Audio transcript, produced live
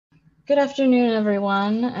Good afternoon,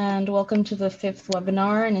 everyone, and welcome to the fifth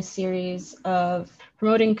webinar in a series of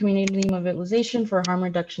promoting community mobilization for harm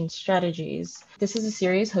reduction strategies. This is a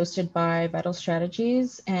series hosted by Vital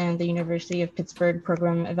Strategies and the University of Pittsburgh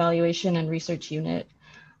Program Evaluation and Research Unit.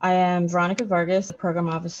 I am Veronica Vargas, Program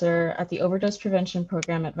Officer at the Overdose Prevention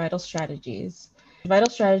Program at Vital Strategies.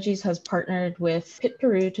 Vital Strategies has partnered with Pitt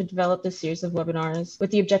Peru to develop this series of webinars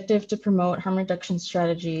with the objective to promote harm reduction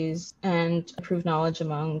strategies and improve knowledge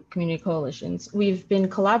among community coalitions. We've been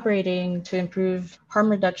collaborating to improve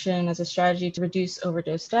harm reduction as a strategy to reduce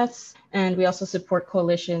overdose deaths, and we also support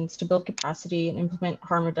coalitions to build capacity and implement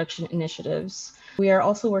harm reduction initiatives. We are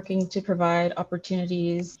also working to provide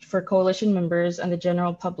opportunities for coalition members and the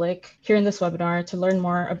general public here in this webinar to learn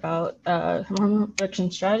more about harm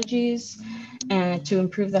reduction strategies and to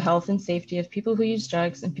improve the health and safety of people who use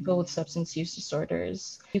drugs and people with substance use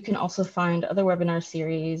disorders. You can also find other webinar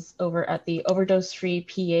series over at the Overdose Free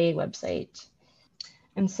PA website.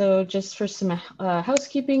 And so just for some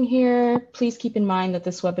housekeeping here, please keep in mind that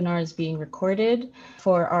this webinar is being recorded.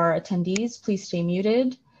 For our attendees, please stay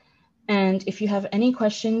muted. And if you have any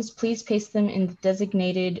questions, please paste them in the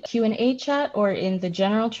designated Q&A chat or in the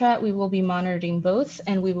general chat. We will be monitoring both,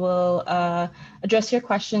 and we will address your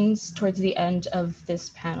questions towards the end of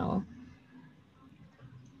this panel.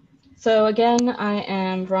 So again, I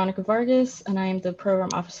am Veronica Vargas, and I am the Program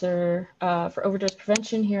Officer for Overdose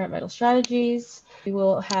Prevention here at Vital Strategies. We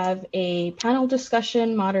will have a panel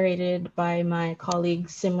discussion moderated by my colleague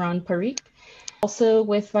Simran Parikh, also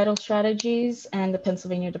with Vital Strategies and the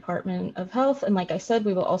Pennsylvania Department of Health. And like I said,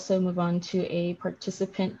 we will also move on to a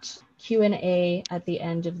participant Q&A at the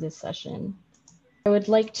end of this session. I would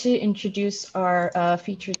like to introduce our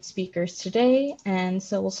featured speakers today. And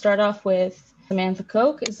so we'll start off with Samantha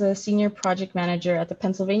Koch is a Senior Project Manager at the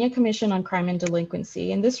Pennsylvania Commission on Crime and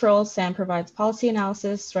Delinquency. In this role, Sam provides policy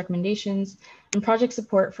analysis, recommendations, and project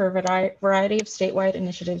support for a variety of statewide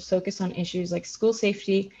initiatives focused on issues like school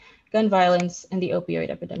safety, gun violence, and the opioid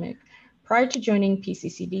epidemic. Prior to joining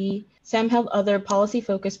PCCD, Sam held other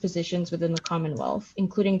policy-focused positions within the Commonwealth,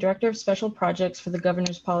 including Director of Special Projects for the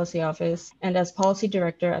Governor's Policy Office and as Policy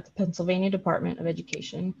Director at the Pennsylvania Department of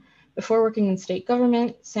Education. Before working in state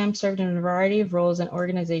government, Sam served in a variety of roles and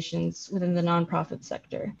organizations within the nonprofit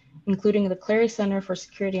sector, including the Clary Center for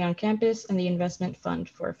Security on Campus and the Investment Fund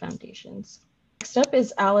for Foundations. Next up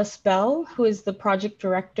is Alice Bell, who is the project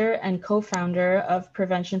director and co-founder of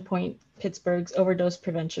Prevention Point Pittsburgh's Overdose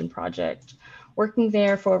Prevention Project, working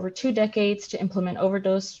there for over 2 decades to implement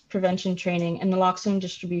overdose prevention training and naloxone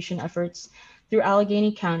distribution efforts through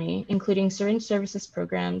Allegheny County, including syringe services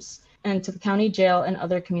programs, and to the county jail and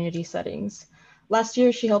other community settings. Last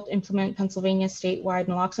year, she helped implement Pennsylvania's statewide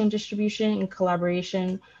naloxone distribution in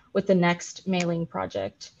collaboration with the Next Mailing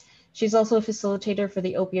Project. She's also a facilitator for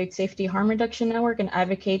the Opioid Safety Harm Reduction Network and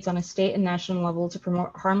advocates on a state and national level to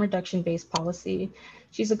promote harm reduction-based policy.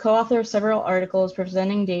 She's a co-author of several articles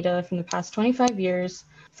presenting data from the past 25 years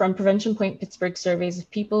from Prevention Point Pittsburgh surveys of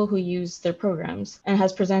people who use their programs, and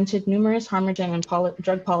has presented numerous harm reduction and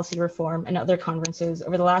drug policy reform and other conferences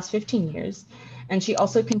over the last 15 years. And she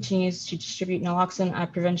also continues to distribute naloxone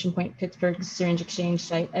at Prevention Point Pittsburgh's syringe exchange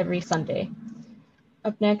site every Sunday.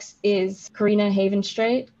 Up next is Karina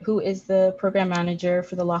Havenstreit, who is the program manager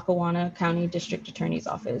for the Lackawanna County District Attorney's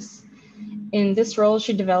Office. In this role,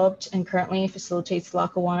 she developed and currently facilitates the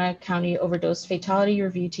Lackawanna County Overdose Fatality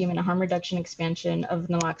Review Team and a harm reduction expansion of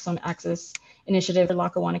naloxone access initiative for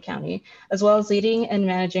Lackawanna County, as well as leading and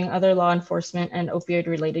managing other law enforcement and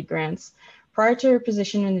opioid-related grants. Prior to her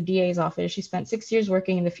position in the DA's office, she spent 6 years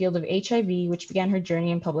working in the field of HIV, which began her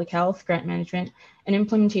journey in public health, grant management, and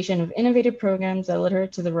implementation of innovative programs that led her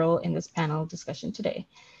to the role in this panel discussion today.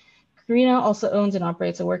 Karina also owns and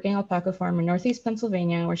operates a working alpaca farm in Northeast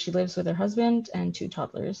Pennsylvania, where she lives with her husband and 2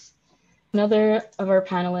 toddlers. Another of our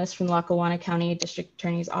panelists from Lackawanna County District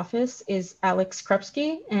Attorney's Office is Alex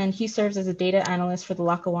Krupski, and he serves as a data analyst for the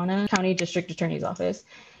Lackawanna County District Attorney's Office.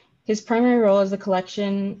 His primary role is the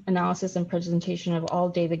collection, analysis, and presentation of all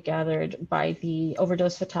data gathered by the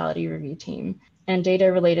Overdose Fatality Review Team and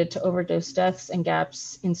data related to overdose deaths and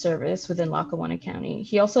gaps in service within Lackawanna County.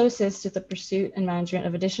 He also assists with the pursuit and management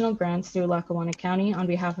of additional grants through Lackawanna County on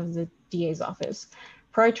behalf of the DA's office.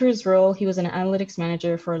 Prior to his role, he was an analytics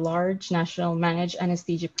manager for a large national managed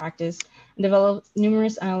anesthesia practice and developed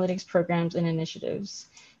numerous analytics programs and initiatives.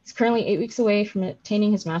 He's currently 8 weeks away from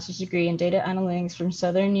obtaining his master's degree in data analytics from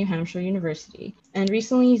Southern New Hampshire University. And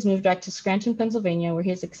recently he's moved back to Scranton, Pennsylvania, where he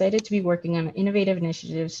is excited to be working on innovative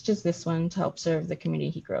initiatives such as this one to help serve the community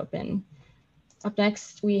he grew up in. Up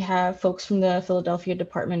next, we have folks from the Philadelphia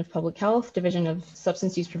Department of Public Health, Division of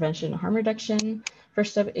Substance Use Prevention and Harm Reduction.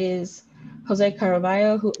 First up is Jose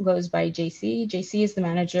Caraballo, who goes by JC. JC is the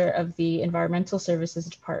manager of the Environmental Services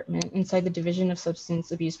Department inside the Division of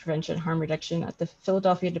Substance Abuse Prevention and Harm Reduction at the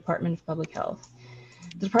Philadelphia Department of Public Health.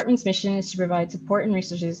 The department's mission is to provide support and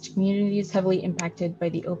resources to communities heavily impacted by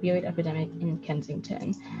the opioid epidemic in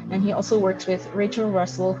Kensington. And he also works with Rachel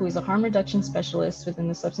Russell, who is a harm reduction specialist within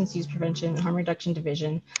the Substance Use Prevention and Harm Reduction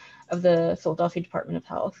Division of the Philadelphia Department of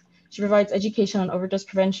Health. She provides education on overdose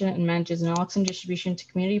prevention and manages naloxone distribution to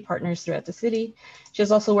community partners throughout the city. She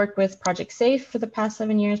has also worked with Project SAFE for the past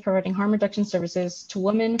 7 years, providing harm reduction services to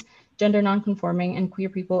women, gender nonconforming, and queer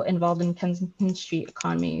people involved in Kensington street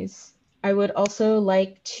economies. I would also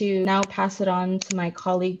like to now pass it on to my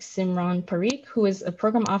colleague Simran Parikh, who is a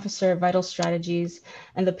program officer of Vital Strategies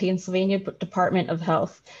and the Pennsylvania Department of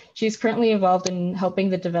Health. She is currently involved in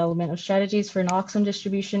helping the development of strategies for naloxone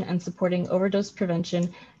distribution and supporting overdose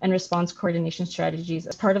prevention and response coordination strategies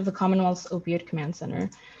as part of the Commonwealth's Opioid Command Center.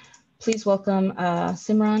 Please welcome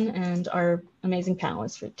Simran and our amazing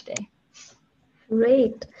panelists for today.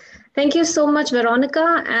 Great. Thank you so much,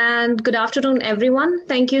 Veronica, and good afternoon, everyone.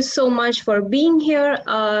 Thank you so much for being here.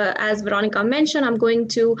 As Veronica mentioned, I'm going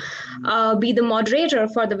to be the moderator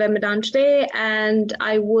for the webinar today, and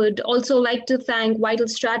I would also like to thank Vital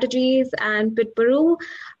Strategies and Pit Peru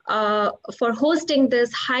for hosting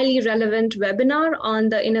this highly relevant webinar on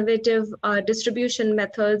the innovative distribution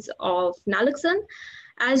methods of naloxone.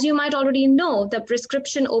 As you might already know, the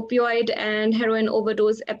prescription opioid and heroin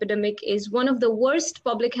overdose epidemic is one of the worst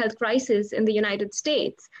public health crises in the United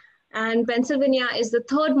States, and Pennsylvania is the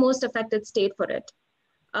third most affected state for it.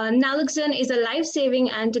 Naloxone is a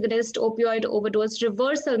life-saving antagonist opioid overdose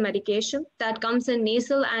reversal medication that comes in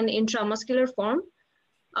nasal and intramuscular form.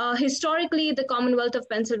 Historically, the Commonwealth of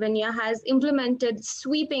Pennsylvania has implemented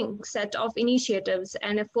sweeping set of initiatives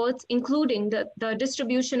and efforts, including the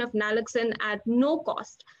distribution of naloxone at no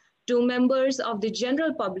cost to members of the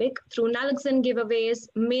general public through naloxone giveaways,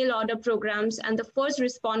 mail order programs, and the first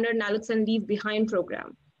responder naloxone leave behind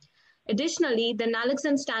program. Additionally, the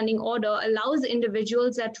naloxone standing order allows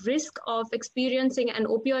individuals at risk of experiencing an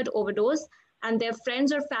opioid overdose and their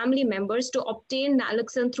friends or family members to obtain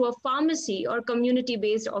naloxone through a pharmacy or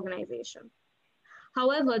community-based organization.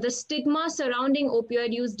 However, the stigma surrounding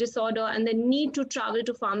opioid use disorder and the need to travel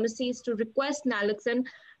to pharmacies to request naloxone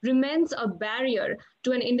remains a barrier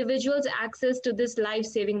to an individual's access to this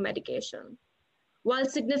life-saving medication. While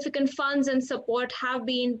significant funds and support have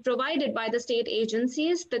been provided by the state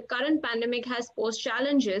agencies, the current pandemic has posed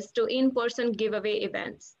challenges to in-person giveaway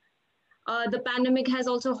events. The pandemic has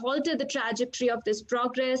also halted the trajectory of this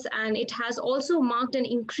progress, and it has also marked an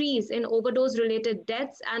increase in overdose-related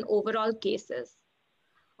deaths and overall cases.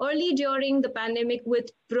 Early during the pandemic,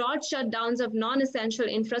 with broad shutdowns of non-essential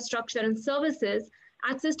infrastructure and services,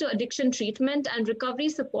 access to addiction treatment and recovery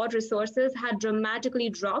support resources had dramatically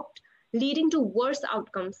dropped, leading to worse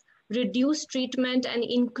outcomes, reduced treatment, and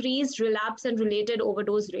increased relapse and related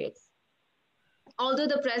overdose rates. Although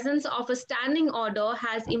the presence of a standing order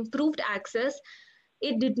has improved access,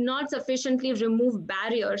 it did not sufficiently remove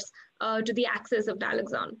barriers to the access of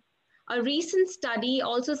naloxone. A recent study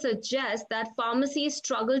also suggests that pharmacies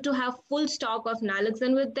struggle to have full stock of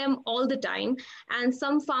naloxone with them all the time, and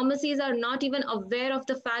some pharmacies are not even aware of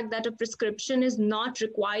the fact that a prescription is not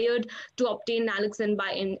required to obtain naloxone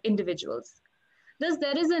by individuals. Thus,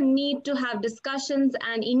 there is a need to have discussions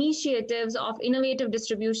and initiatives of innovative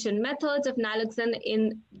distribution methods of naloxone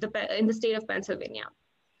in the state of Pennsylvania.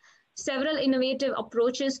 Several innovative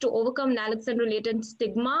approaches to overcome naloxone-related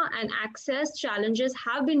stigma and access challenges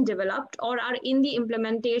have been developed or are in the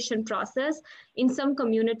implementation process in some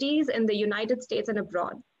communities in the United States and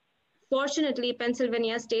abroad. Fortunately,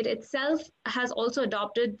 Pennsylvania state itself has also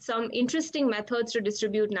adopted some interesting methods to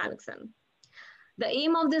distribute naloxone. The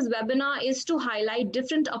aim of this webinar is to highlight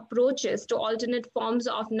different approaches to alternate forms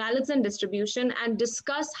of naloxone distribution and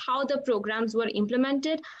discuss how the programs were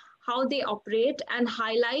implemented, how they operate, and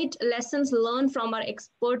highlight lessons learned from our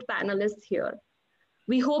expert panelists here.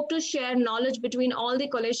 We hope to share knowledge between all the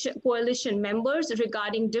coalition members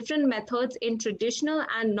regarding different methods in traditional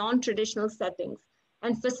and non-traditional settings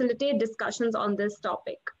and facilitate discussions on this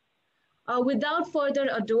topic. Without further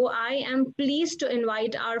ado, I am pleased to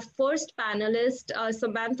invite our first panelist,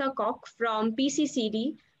 Samantha Koch from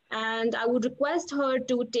PCCD, and I would request her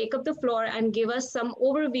to take up the floor and give us some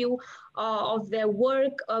overview of their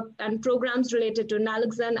work and programs related to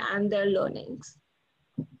naloxone and their learnings.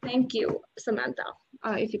 Thank you, Samantha.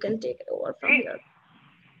 If you can take it over from here.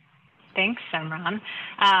 Thanks, Simran.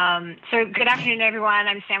 So good afternoon, everyone.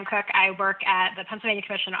 I'm Sam Cook. I work at the Pennsylvania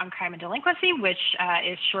Commission on Crime and Delinquency, which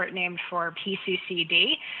is short named for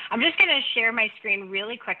PCCD. I'm just going to share my screen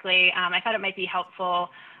really quickly. I thought it might be helpful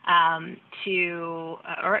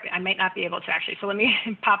or I might not be able to actually, so let me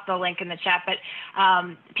pop the link in the chat. But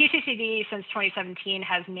PCCD since 2017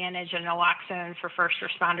 has managed a Naloxone for First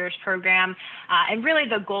Responders program. And really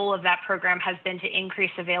the goal of that program has been to increase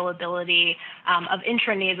availability of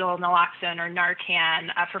intranasal naloxone or Narcan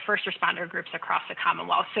for first responder groups across the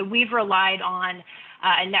Commonwealth. So we've relied on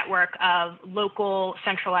a network of local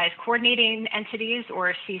centralized coordinating entities,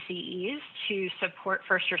 or CCEs, to support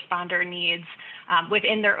first responder needs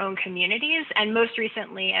within their own communities. And most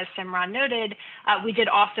recently, as Simran noted, we did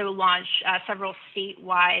also launch several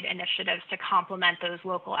statewide initiatives to complement those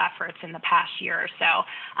local efforts in the past year or so.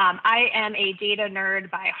 I am a data nerd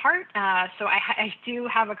by heart, so I do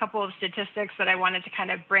have a couple of statistics that I wanted to kind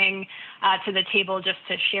of bring to the table just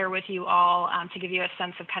to share with you all to give you a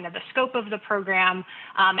sense of kind of the scope of the program.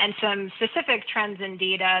 And some specific trends and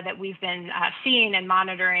data that we've been seeing and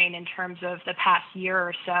monitoring in terms of the past year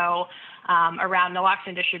or so around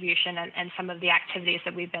naloxone distribution and some of the activities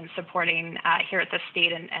that we've been supporting here at the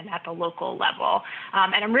state and at the local level.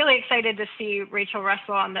 And I'm really excited to see Rachel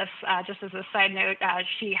Russell on this. Just as a side note,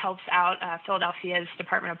 she helps out Philadelphia's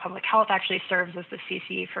Department of Public Health, actually serves as the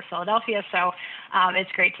CCE for Philadelphia. So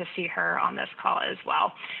it's great to see her on this call as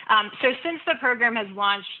well. So since the program has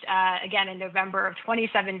launched, again, in November of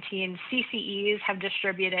 2017, CCEs have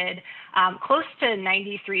distributed close to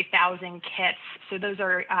 93,000 kits. So those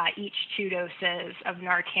are each 2 doses of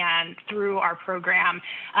Narcan through our program.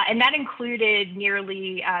 And that included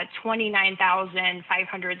nearly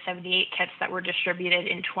 29,578 kits that were distributed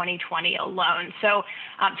in 2020 alone. So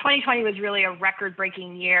 2020 was really a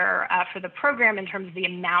record-breaking year for the program in terms of the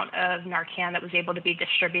amount of Narcan that was able to be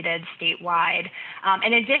distributed statewide.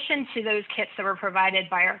 In addition to those kits that were provided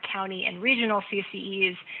by our county and regional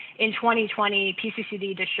CCEs, in 2020,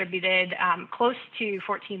 PCCD distributed close to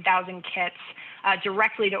 14,000 kits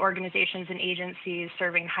directly to organizations and agencies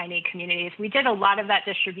serving high-need communities. We did a lot of that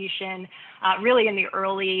distribution really in the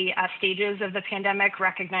early stages of the pandemic,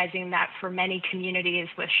 recognizing that for many communities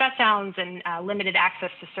with shutdowns and limited access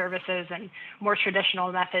to services and more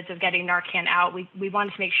traditional methods of getting Narcan out, we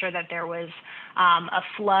wanted to make sure that there was a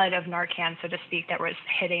flood of Narcan, so to speak, that was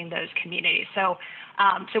hitting those communities. So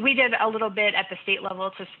we did a little bit at the state level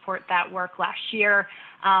to support that work last year.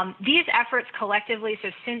 These efforts collectively, so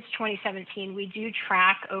since 2017, we do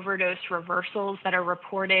track overdose reversals that are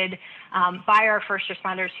reported by our first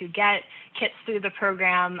responders who get kits through the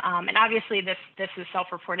program. And obviously this is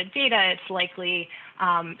self-reported data. It's likely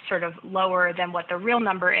sort of lower than what the real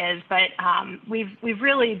number is, but we've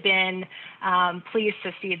really been pleased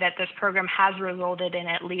to see that this program has resulted in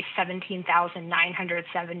at least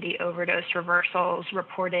 17,970 overdose reversals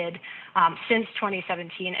reported since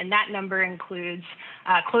 2017, and that number includes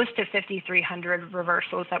close to 5,300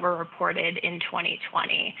 reversals that were reported in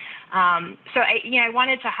 2020. So I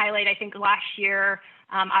wanted to highlight, I think last year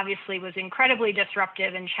obviously was incredibly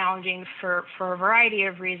disruptive and challenging for a variety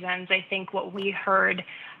of reasons. I think what we heard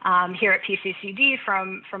here at PCCD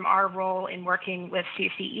from our role in working with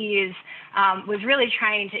CCEs was really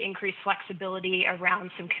trying to increase flexibility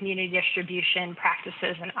around some community distribution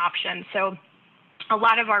practices and options. So a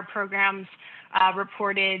lot of our programs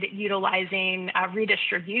reported utilizing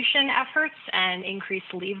redistribution efforts and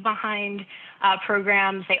increased leave behind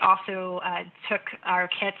programs. They also took our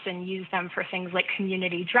kits and used them for things like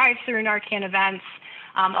community drive-through Narcan events.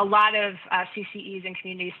 A lot of CCEs and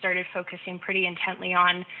communities started focusing pretty intently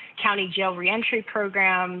on county jail reentry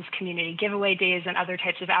programs, community giveaway days, and other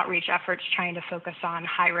types of outreach efforts trying to focus on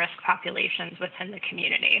high-risk populations within the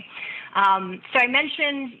community. So I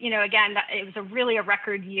mentioned, again, that it was really a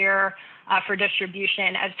record year for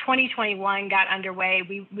distribution. As 2021 got underway,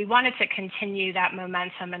 we wanted to continue that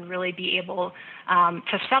momentum and really be able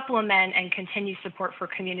to supplement and continue support for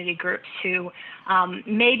community groups who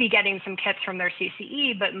may be getting some kits from their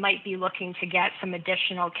CCE, but might be looking to get some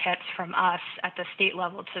additional kits from us at the state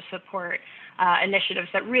level to support initiatives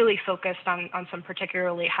that really focused on some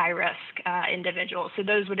particularly high-risk individuals. So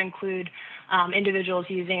those would include individuals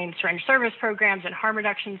using syringe service programs and harm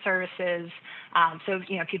reduction services. So,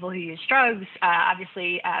 people who use drugs,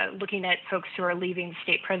 obviously looking at folks who are leaving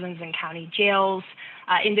state prisons and county jails,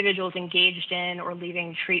 individuals engaged in or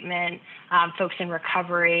leaving treatment, folks in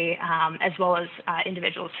recovery, as well as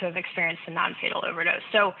individuals who have experienced a non-fatal overdose.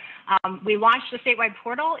 So we launched a statewide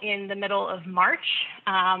portal in the middle of March.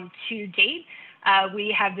 To date,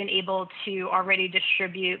 we have been able to already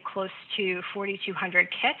distribute close to 4,200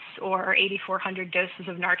 kits or 8,400 doses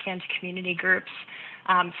of Narcan to community groups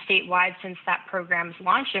statewide since that program's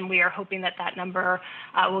launch, and we are hoping that that number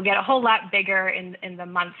will get a whole lot bigger in the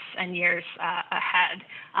months and years ahead.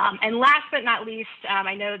 And last but not least,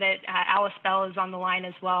 I know that Alice Bell is on the line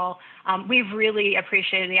as well. We've really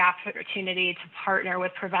appreciated the opportunity to partner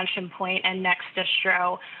with Prevention Point and Next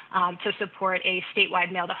Distro to support a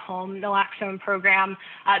statewide mail-to-home naloxone program.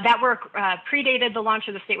 That work predated the launch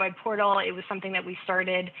of the statewide portal. It was something that we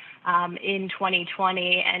started in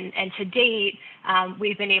 2020, and to date,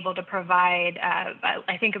 we've been able to provide,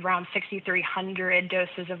 I think, around 6,300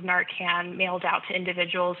 doses of Narcan mailed out to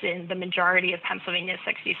individuals in the majority of Pennsylvania's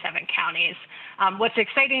 67 counties. What's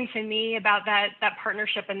exciting to me about that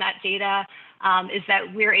partnership and that data is that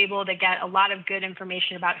we're able to get a lot of good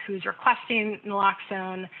information about who's requesting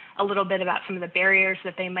naloxone, a little bit about some of the barriers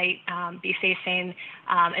that they might be facing.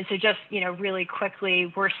 And so just, really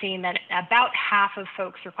quickly, we're seeing that about half of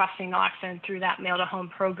folks requesting naloxone through that mail-to-home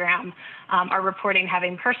program are reporting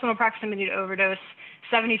having personal proximity to overdose.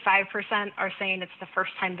 75% are saying it's the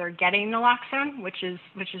first time they're getting naloxone, which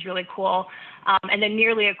is really cool. And then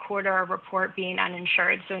nearly a quarter report being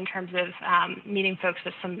uninsured. So in terms of meeting folks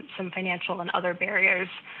with some financial and other barriers,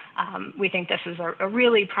 we think this is a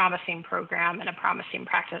really promising program and a promising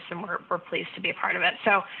practice, and we're pleased to be a part of it.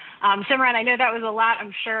 So Simran, I know that was a lot.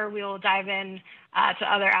 I'm sure we will dive in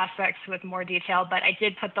to other aspects with more detail, but I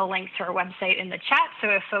did put the link to our website in the chat. So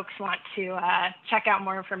if folks want to check out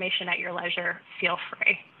more information at your leisure, feel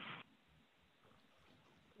free.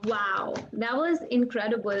 Wow, that was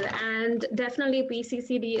incredible. And definitely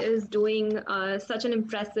PCCD is doing such an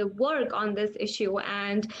impressive work on this issue.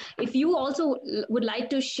 And if you also would like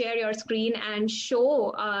to share your screen and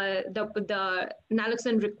show the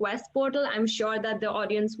Naloxone request portal, I'm sure that the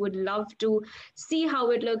audience would love to see how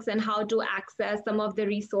it looks and how to access some of the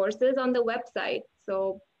resources on the website.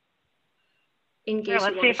 So in case you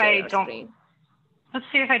want to share your screen. Let's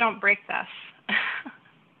see if I don't break this.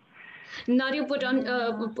 Not you put you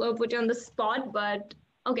on the spot, but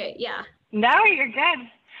okay, yeah. No, you're good.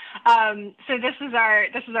 So this is our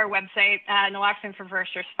website, Naloxone for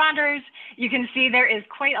First Responders. You can see there is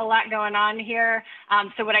quite a lot going on here.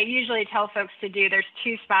 So what I usually tell folks to do, there's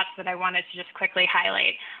two spots that I wanted to just quickly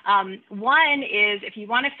highlight. One is if you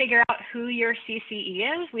want to figure out who your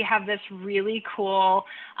CCE is, we have this really cool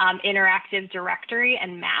interactive directory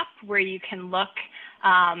and map where you can look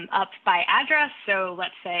up by address. So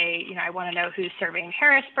let's say, I want to know who's serving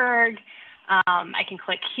Harrisburg. I can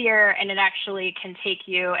click here and it actually can take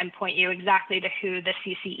you and point you exactly to who the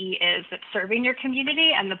CCE is that's serving your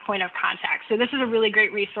community and the point of contact. So this is a really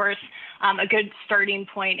great resource, a good starting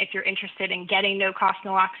point if you're interested in getting no-cost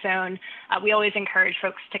naloxone. We always encourage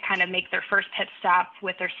folks to kind of make their first pit stop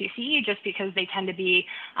with their CCE just because they tend to be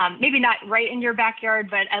maybe not right in your backyard,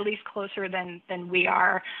 but at least closer than we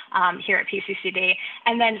are here at PCCD.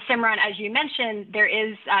 And then Simran, as you mentioned, there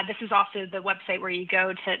is, this is also the website where you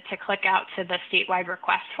go to click out to the statewide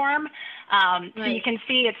request form. Right. So you can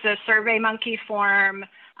see it's a SurveyMonkey form.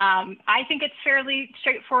 I think it's fairly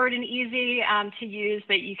straightforward and easy to use,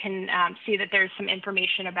 but you can see that there's some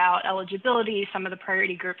information about eligibility, some of the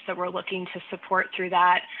priority groups that we're looking to support through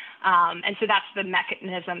that. And so that's the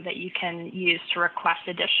mechanism that you can use to request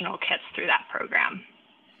additional kits through that program.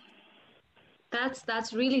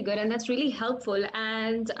 That's really good and that's really helpful.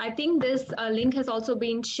 And I think this link has also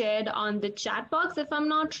been shared on the chat box, if I'm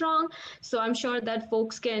not wrong. So I'm sure that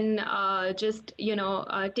folks can just,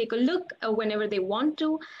 take a look whenever they want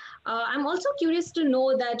to. I'm also curious to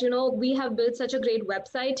know that, we have built such a great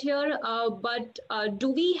website here, but do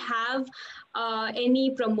we have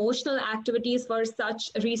any promotional activities for such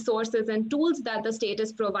resources and tools that the state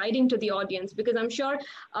is providing to the audience? Because I'm sure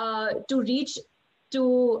to reach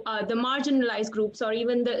to the marginalized groups or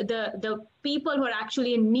even the people who are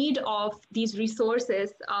actually in need of these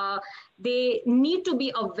resources, they need to be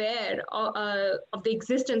aware of the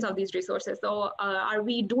existence of these resources. So are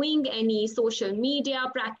we doing any social media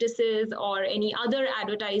practices or any other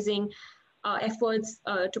advertising efforts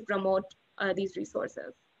to promote these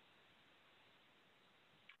resources?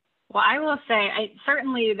 Well, I will say,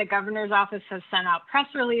 certainly the governor's office has sent out press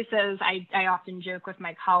releases. I often joke with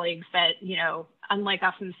my colleagues that, unlike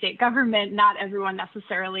us in the state government, not everyone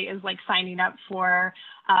necessarily is like signing up for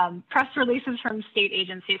press releases from state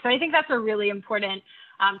agencies. So I think that's a really important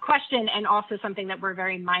question and also something that we're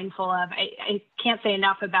very mindful of. I can't say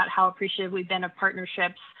enough about how appreciative we've been of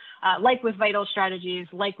partnerships like with Vital Strategies,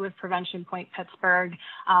 like with Prevention Point Pittsburgh.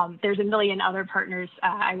 There's a million other partners.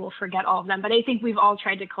 I will forget all of them, but I think we've all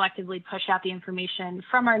tried to collectively push out the information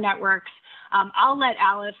from our networks I'll let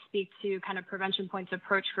Alice speak to kind of Prevention Point's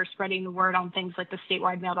approach for spreading the word on things like the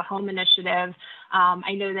statewide mail to home initiative.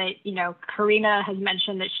 I know that, Karina has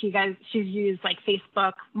mentioned that she's used like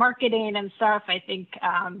Facebook marketing and stuff. I think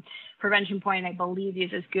Prevention Point, I believe,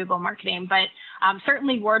 uses Google marketing, but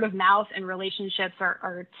certainly word of mouth and relationships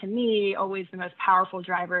are, to me, always the most powerful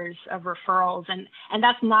drivers of referrals. And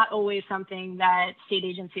that's not always something that state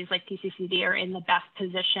agencies like PCCD are in the best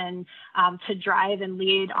position to drive and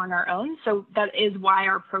lead on our own. So that is why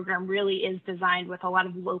our program really is designed with a lot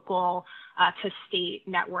of local to state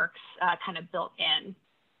networks kind of built in.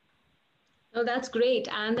 Oh, that's great.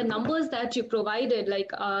 And the numbers that you provided,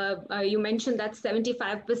 like you mentioned that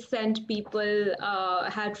 75% people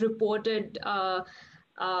had reported on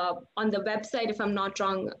the website, if I'm not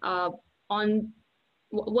wrong,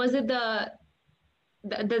 was it that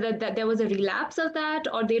there was a relapse of that,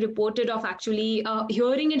 or they reported of actually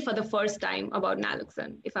hearing it for the first time about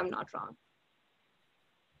Naloxone, if I'm not wrong?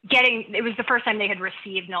 It was the first time they had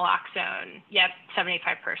received Naloxone. Yep, 75%.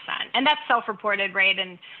 And that's self-reported, right?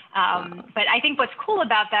 And but I think what's cool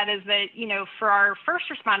about that is that, for our first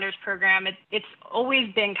responders program, it's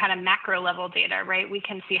always been kind of macro level data, right? We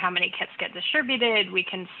can see how many kits get distributed. We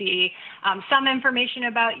can see some information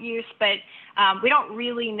about use, but we don't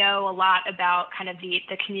really know a lot about kind of the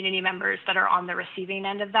community members that are on the receiving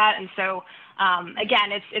end of that. And so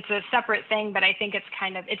again, it's a separate thing, but I think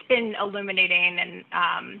it's been illuminating, and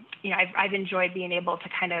I've enjoyed being able to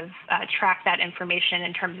kind of track that information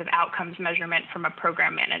in terms of outcomes measurement from a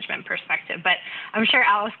program management perspective. But I'm sure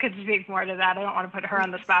Alice could speak more to that. I don't want to put her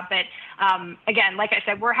on the spot, but again, like I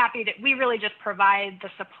said, we're happy that we really just provide the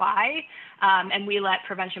supply, and we let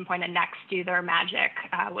Prevention Point and Next do their magic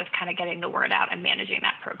with kind of getting the word out and managing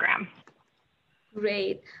that program.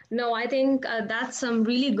 Great. No, I think that's some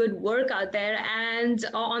really good work out there. And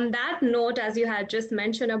on that note, as you had just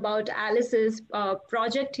mentioned about Alice's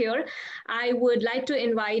project here, I would like to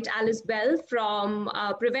invite Alice Bell from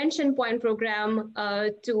Prevention Point program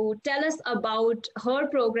to tell us about her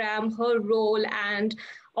program, her role, and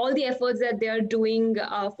all the efforts that they're doing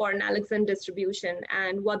for Naloxone distribution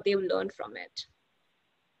and what they've learned from it.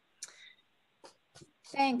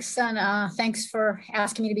 Thanks, and thanks for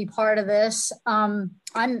asking me to be part of this. I'm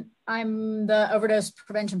the Overdose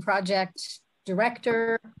Prevention Project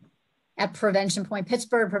Director at Prevention Point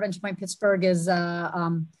Pittsburgh. Prevention Point Pittsburgh is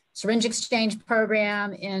a syringe exchange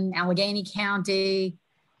program in Allegheny County.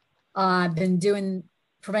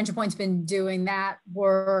 Prevention Point's been doing that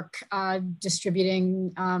work,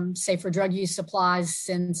 distributing safer drug use supplies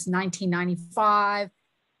since 1995.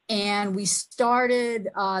 And we started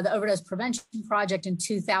the Overdose Prevention Project in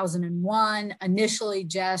 2001. Initially,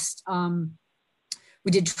 just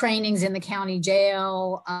we did trainings in the county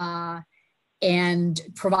jail and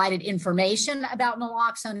provided information about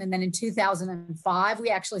Naloxone. And then in 2005, we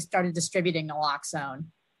actually started distributing Naloxone.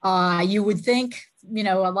 You would think,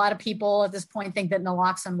 a lot of people at this point think that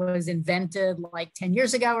Naloxone was invented like 10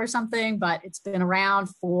 years ago or something, but it's been around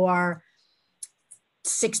for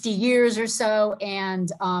 60 years or so.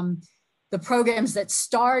 And the programs that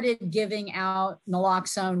started giving out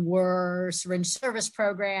Naloxone were syringe service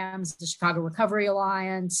programs, the Chicago Recovery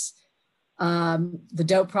Alliance, the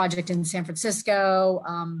Dope Project in San Francisco,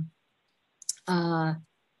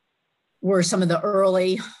 were some of the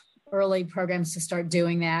early programs to start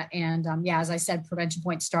doing that. And as I said, Prevention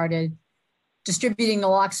Point started distributing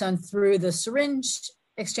Naloxone through the syringe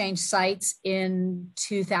exchange sites in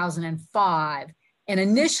 2005. And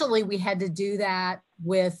initially, we had to do that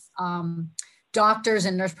with doctors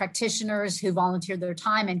and nurse practitioners who volunteered their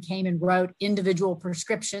time and came and wrote individual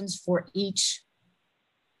prescriptions for each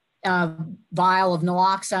vial of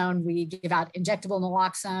Naloxone. We give out injectable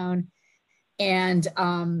Naloxone, and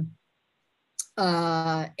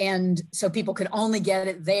so people could only get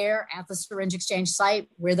it there at the syringe exchange site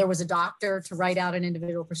where there was a doctor to write out an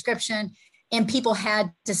individual prescription. And people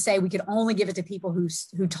had to say we could only give it to people who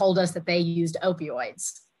told us that they used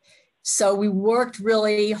opioids. So we worked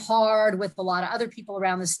really hard with a lot of other people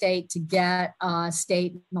around the state to get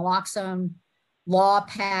state Naloxone law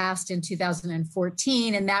passed in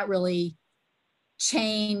 2014. And that really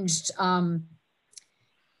changed,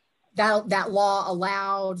 that law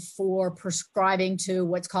allowed for prescribing to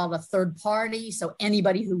what's called a third party. So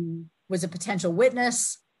anybody who was a potential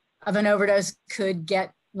witness of an overdose could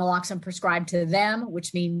get Naloxone prescribed to them,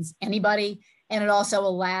 which means anybody. And it also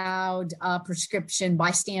allowed prescription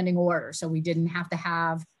by standing order. So we didn't have to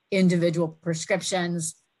have individual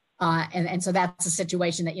prescriptions. And so that's a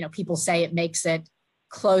situation that, people say it makes it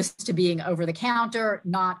close to being over the counter,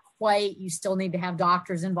 not quite. You still need to have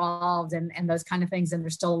doctors involved and those kind of things. And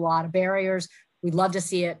there's still a lot of barriers. We'd love to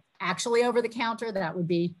see it actually over the counter. That would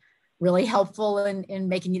be really helpful in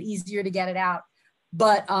making it easier to get it out.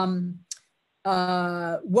 But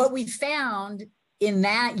what we found in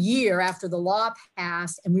that year after the law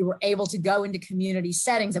passed and we were able to go into community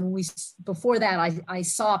settings, and before that, I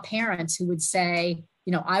saw parents who would say,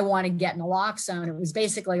 you know, I want to get naloxone. It was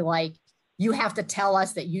basically like, you have to tell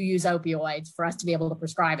us that you use opioids for us to be able to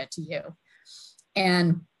prescribe it to you.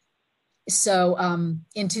 And so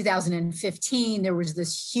in 2015, there was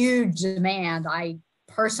this huge demand. I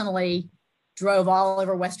personally drove all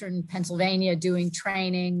over Western Pennsylvania doing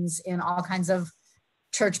trainings in all kinds of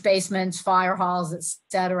church basements, fire halls, et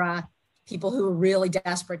cetera, people who were really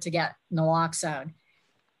desperate to get naloxone.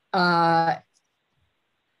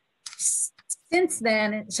 Since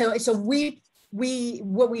then, so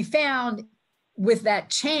what we found with that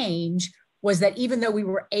change was that even though we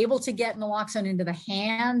were able to get naloxone into the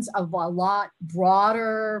hands of a lot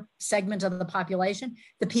broader segment of the population,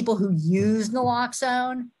 the people who used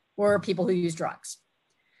naloxone were people who use drugs.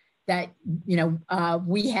 That, you know,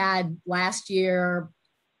 we had last year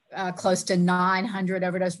close to 900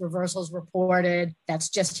 overdose reversals reported. That's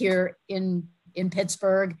just here in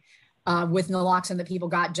Pittsburgh with naloxone that people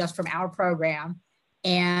got just from our program.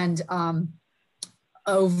 And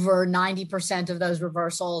over 90% of those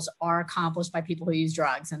reversals are accomplished by people who use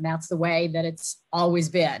drugs. And that's the way that it's always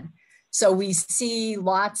been. So we see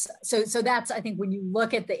lots. So that's, I think, when you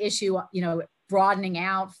look at the issue, you know, broadening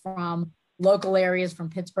out from local areas, from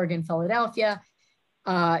Pittsburgh and Philadelphia,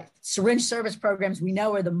 syringe service programs we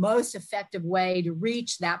know are the most effective way to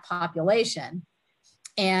reach that population.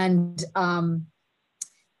 And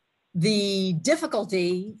the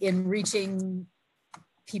difficulty in reaching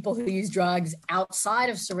people who use drugs outside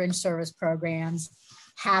of syringe service programs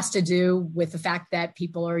has to do with the fact that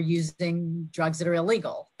people are using drugs that are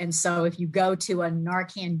illegal. And so if you go to a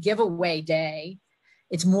Narcan giveaway day,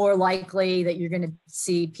 it's more likely that you're going to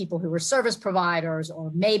see people who are service providers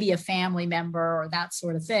or maybe a family member or that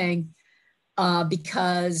sort of thing,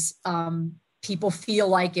 because people feel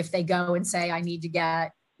like if they go and say, I need to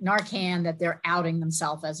get Narcan, that they're outing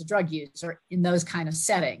themselves as a drug user in those kind of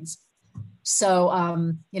settings. So,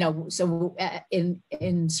 you know, so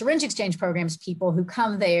in syringe exchange programs, people who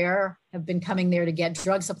come there have been coming there to get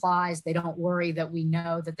drug supplies. They don't worry that we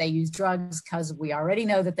know that they use drugs because we already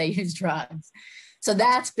know that they use drugs. So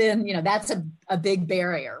that's been, you know, that's a big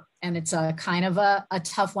barrier, and it's a kind of a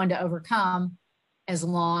tough one to overcome as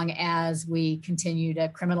long as we continue to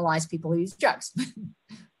criminalize people who use drugs.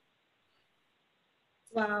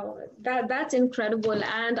 Wow, that's incredible.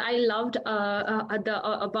 And I loved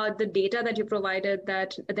about the data that you provided,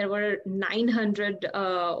 that there were 900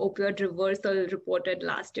 opioid reversal reported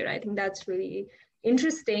last year. I think that's really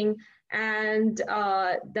interesting. And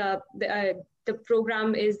the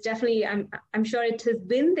program is definitely, I'm sure it has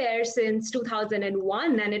been there since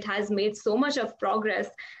 2001, and it has made so much of progress.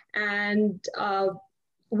 And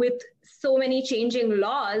with so many changing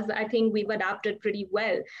laws, I think we've adapted pretty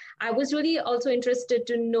well. I was really also interested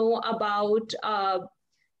to know about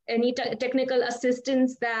any technical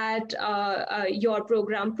assistance that your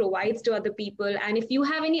program provides to other people. And if you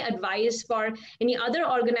have any advice for any other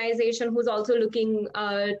organization who's also looking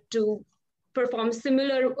to perform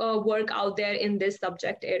similar work out there in this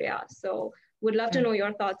subject area. So would love to know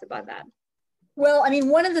your thoughts about that. Well, I mean,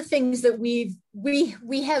 one of the things that we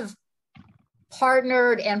have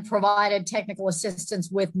partnered and provided technical assistance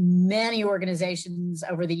with many organizations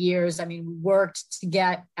over the years. I mean, we worked to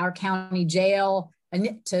get our county jail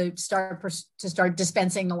to start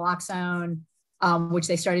dispensing naloxone, which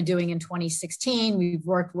they started doing in 2016. We've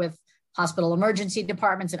worked with hospital emergency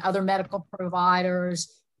departments and other medical providers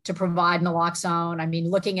to provide naloxone. I mean,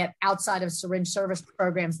 looking at outside of syringe service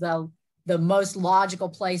programs, though, the most logical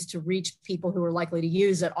place to reach people who are likely to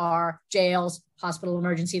use it are jails, hospital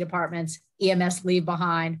emergency departments, EMS leave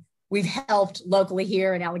behind. We've helped locally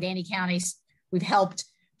here in Allegheny County. We've helped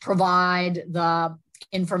provide the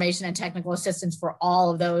information and technical assistance for all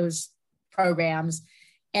of those programs.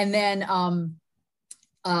 And then,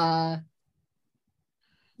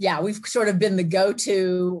 we've sort of been the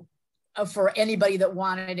go-to for anybody that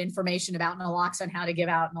wanted information about naloxone, how to give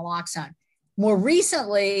out naloxone. More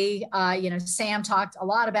recently, Sam talked a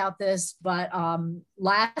lot about this, but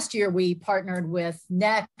last year we partnered with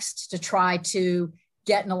Next to try to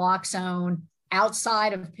get naloxone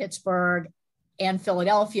outside of Pittsburgh and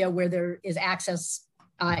Philadelphia, where there is access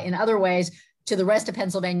in other ways, to the rest of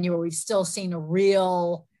Pennsylvania, where we've still seen a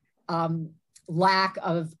real lack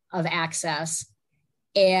of access.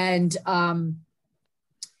 And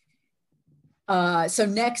so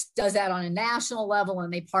Next does that on a national level,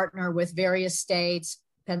 and they partner with various states.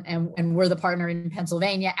 and we're the partner in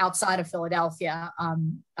Pennsylvania outside of Philadelphia.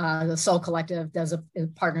 The Soul Collective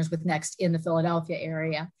partners with Next in the Philadelphia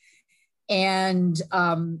area. And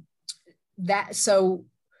so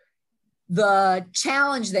the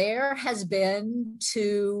challenge there has been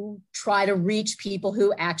to try to reach people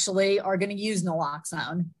who actually are going to use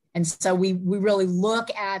naloxone. And so we really look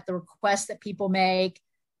at the requests that people make,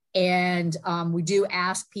 and we do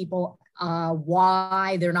ask people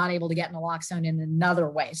why they're not able to get naloxone in another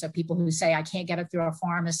way. So people who say, I can't get it through a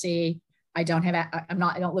pharmacy, I don't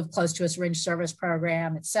live close to a syringe service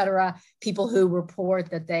program, et cetera. People who report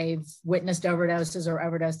that they've witnessed overdoses or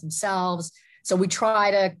overdosed themselves. So we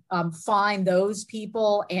try to find those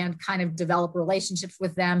people and kind of develop relationships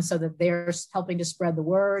with them so that they're helping to spread the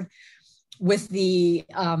word. With the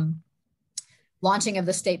launching of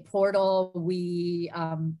the state portal, we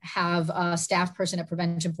have a staff person at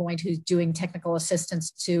Prevention Point who's doing technical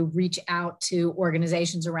assistance to reach out to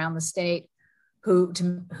organizations around the state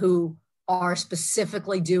who are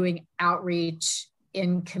specifically doing outreach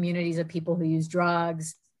in communities of people who use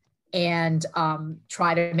drugs, and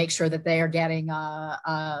try to make sure that they are getting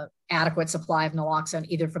a adequate supply of naloxone,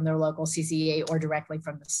 either from their local CCE or directly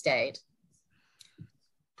from the state.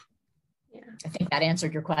 Yeah. I think that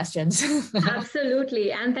answered your questions.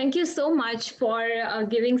 Absolutely. And thank you so much for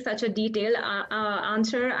giving such a detailed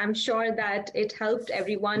answer. I'm sure that it helped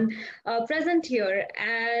everyone present here.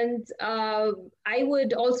 And I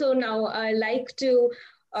would also now like to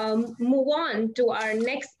move on to our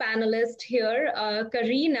next panelist here,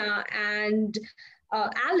 Karina and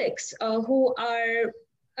Alex, who are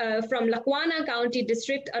from Lackawanna County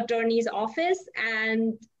District Attorney's Office.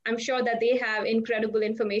 And I'm sure that they have incredible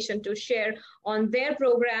information to share on their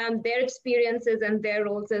program, their experiences, and their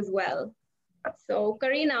roles as well. So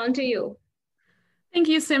Karina, on to you. Thank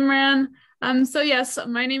you, Simran. So yes,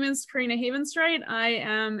 my name is Karina Havenstreit. I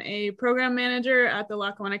am a program manager at the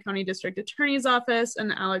Lackawanna County District Attorney's Office,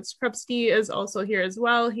 and Alex Krupski is also here as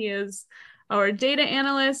well. He is our data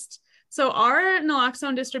analyst. So our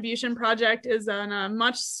naloxone distribution project is on a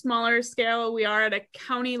much smaller scale. We are at a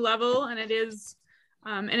county level, and it is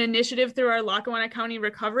an initiative through our Lackawanna County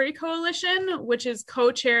Recovery Coalition, which is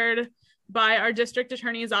co-chaired by our district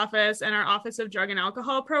attorney's office and our Office of Drug and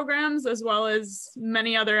Alcohol Programs, as well as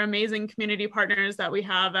many other amazing community partners that we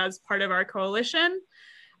have as part of our coalition.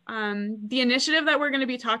 The initiative that we're going to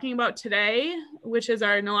be talking about today, which is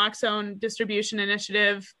our naloxone distribution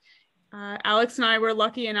initiative, Alex and I were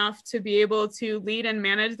lucky enough to be able to lead and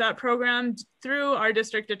manage that program through our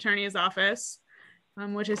district attorney's office,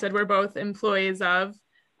 which I said we're both employees of.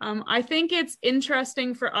 I think it's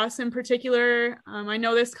interesting for us in particular. I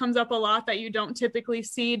know this comes up a lot that you don't typically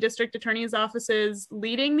see district attorneys' offices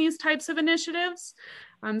leading these types of initiatives.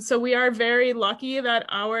 So we are very lucky that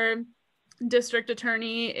our district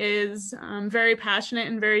attorney is very passionate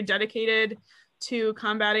and very dedicated to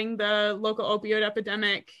combating the local opioid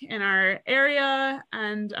epidemic in our area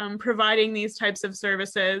and providing these types of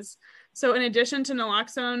services. So in addition to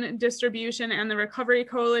naloxone distribution and the Recovery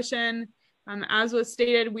Coalition, as was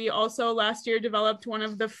stated, we also last year developed one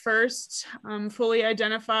of the first fully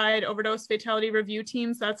identified overdose fatality review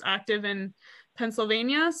teams that's active in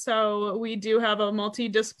Pennsylvania. So we do have a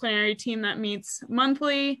multidisciplinary team that meets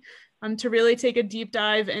monthly to really take a deep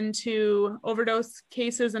dive into overdose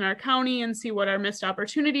cases in our county and see what our missed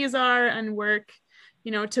opportunities are and work,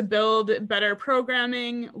 to build better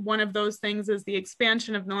programming. One of those things is the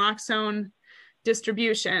expansion of naloxone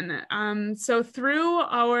distribution. So through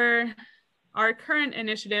our current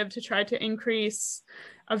initiative to try to increase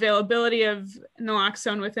availability of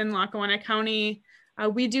naloxone within Lackawanna County,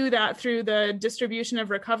 we do that through the distribution of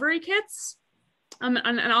recovery kits. And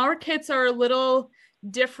our kits are a little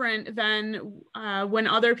different than when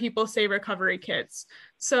other people say recovery kits.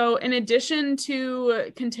 So in addition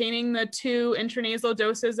to containing the 2 intranasal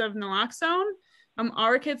doses of naloxone,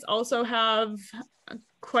 our kits also have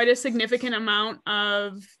quite a significant amount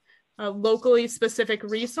of locally specific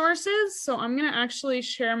resources. So I'm going to actually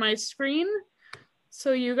share my screen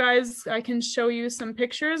so you guys, I can show you some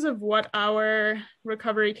pictures of what our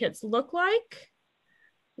recovery kits look like.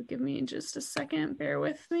 Give me just a second, bear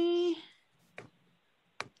with me.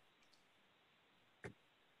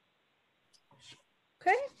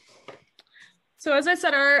 Okay. So as I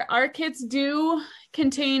said, our kits do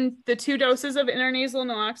contain the 2 doses of intranasal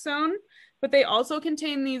naloxone, but they also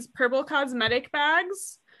contain these purple cosmetic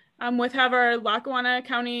bags with have our Lackawanna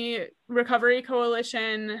County Recovery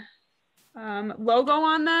Coalition logo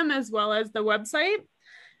on them, as well as the website.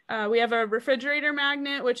 We have a refrigerator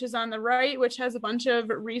magnet, which is on the right, which has a bunch of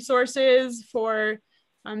resources for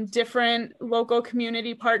different local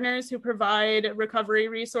community partners who provide recovery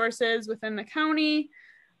resources within the county.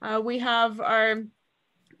 We have our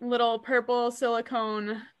little purple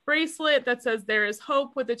silicone bracelet that says there is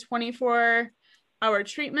hope with a 24-hour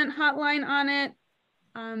treatment hotline on it.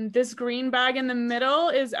 This green bag in the middle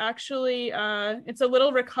is actually, it's a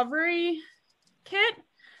little recovery kit,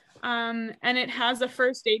 and it has a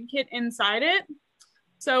first aid kit inside it.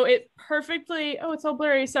 So it perfectly, oh, it's all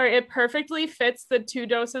blurry, sorry. It perfectly fits the 2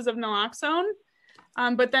 doses of naloxone,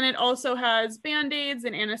 but then it also has Band-Aids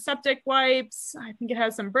and antiseptic wipes. I think it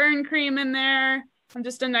has some burn cream in there, and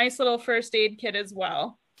just a nice little first aid kit as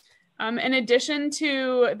well. In addition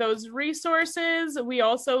to those resources, we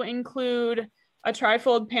also include a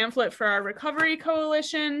trifold pamphlet for our recovery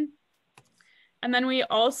coalition. And then we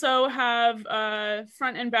also have a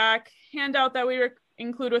front and back handout that we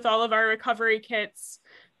include with all of our recovery kits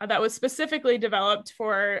that was specifically developed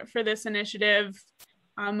for this initiative.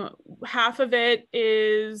 Half of it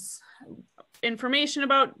is information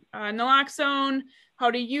about naloxone, how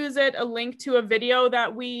to use it, a link to a video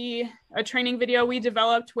that a training video we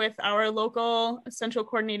developed with our local central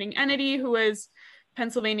coordinating entity, who is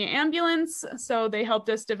Pennsylvania Ambulance. So they helped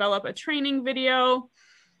us develop a training video,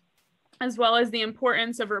 as well as the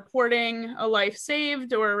importance of reporting a life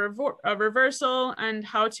saved or a reversal, and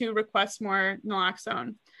how to request more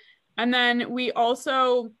naloxone. And then we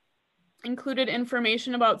also included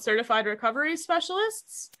information about certified recovery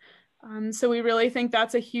specialists. So we really think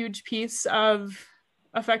that's a huge piece of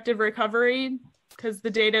effective recovery, because the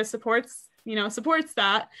data supports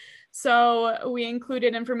that. So we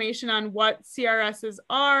included information on what CRSs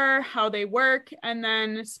are, how they work, and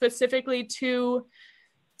then specifically to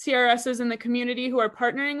CRSs in the community who are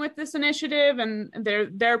partnering with this initiative, and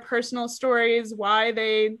their personal stories, why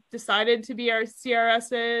they decided to be our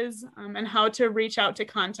CRSs, and how to reach out to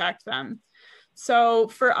contact them. So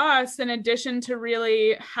for us, in addition to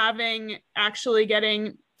really actually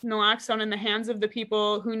getting naloxone in the hands of the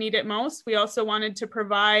people who need it most, we also wanted to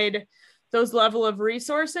provide those level of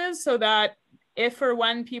resources so that if or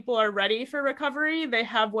when people are ready for recovery, they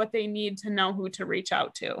have what they need to know who to reach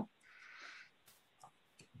out to.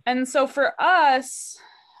 And so for us,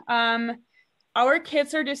 our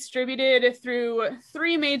kits are distributed through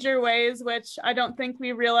 3 major ways, which I don't think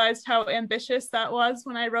we realized how ambitious that was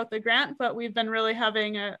when I wrote the grant, but we've been really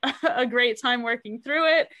having a great time working through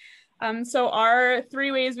it. So our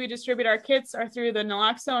 3 ways we distribute our kits are through the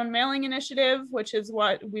Naloxone Mailing Initiative, which is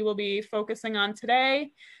what we will be focusing on today.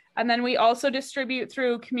 And then we also distribute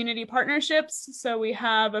through community partnerships. So we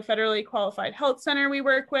have a federally qualified health center we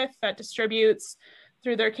work with that distributes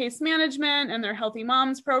through their case management and their Healthy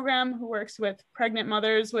Moms program, who works with pregnant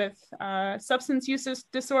mothers with substance use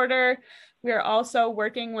disorder. We are also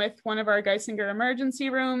working with one of our Geisinger emergency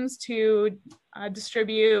rooms to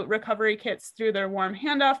distribute recovery kits through their warm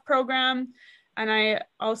handoff program. And I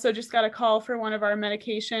also just got a call for one of our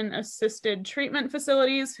medication assisted treatment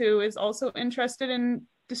facilities who is also interested in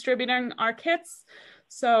distributing our kits.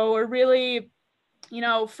 So we're really,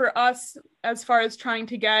 for us, as far as trying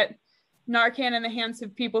to get Narcan in the hands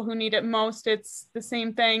of people who need it most, it's the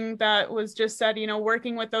same thing that was just said,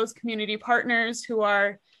 working with those community partners who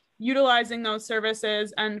are utilizing those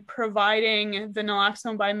services and providing the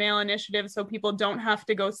Naloxone by Mail initiative so people don't have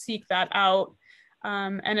to go seek that out,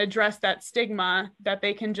 and address that stigma, that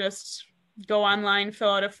they can just go online,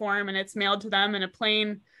 fill out a form, and it's mailed to them in a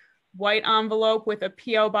plain white envelope with a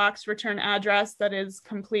PO box return address that is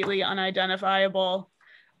completely unidentifiable.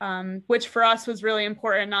 Which for us was really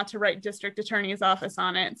important, not to write district attorney's office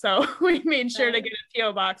on it. So we made sure to get a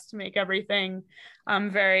PO box to make everything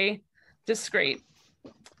very discreet.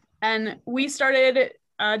 And we started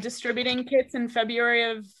distributing kits in February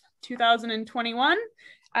of 2021,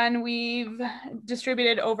 and we've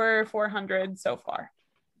distributed over 400 so far.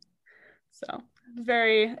 So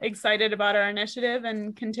very excited about our initiative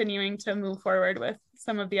and continuing to move forward with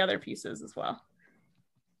some of the other pieces as well.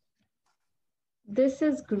 This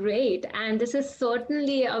is great. And this is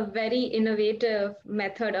certainly a very innovative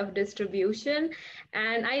method of distribution.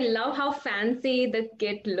 And I love how fancy the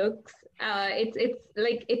kit looks.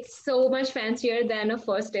 It's so much fancier than a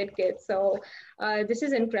first aid kit. So this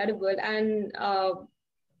is incredible. And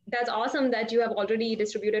that's awesome that you have already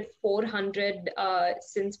distributed 400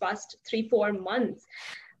 since past 3-4 months.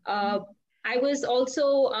 I was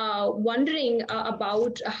also wondering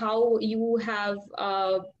about how you have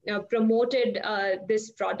promoted this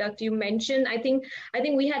product. You mentioned, I think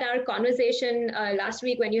we had our conversation last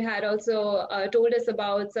week when you had also told us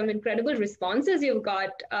about some incredible responses you've got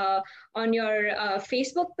on your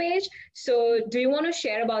Facebook page. So do you want to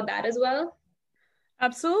share about that as well?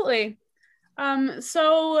 Absolutely.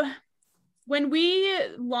 So when we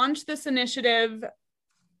launched this initiative,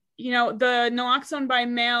 you know, the naloxone by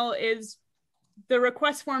mail is, the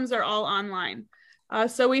request forms are all online.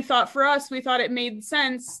 So we thought it made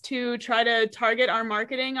sense to try to target our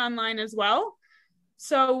marketing online as well.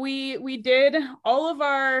 So we did all of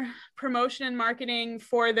our promotion and marketing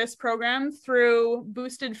for this program through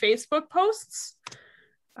boosted Facebook posts.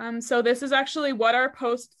 So this is actually what our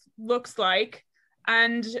post looks like.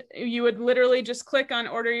 And you would literally just click on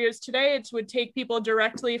order yours today. It would take people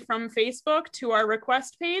directly from Facebook to our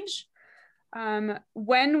request page.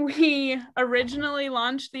 When we originally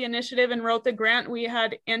launched the initiative and wrote the grant, we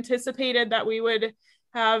had anticipated that we would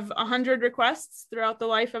have 100 requests throughout the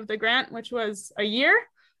life of the grant, which was a year.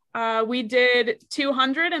 We did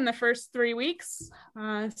 200 in the first 3 weeks.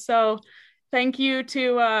 So thank you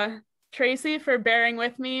to Tracy for bearing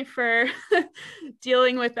with me for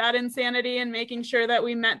dealing with that insanity and making sure that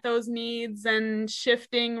we met those needs and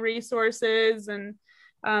shifting resources. And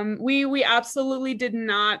we absolutely did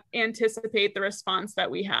not anticipate the response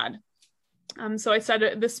that we had. So I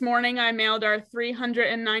said this morning, I mailed our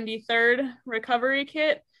 393rd recovery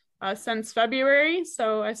kit since February.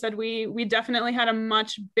 So I said we definitely had a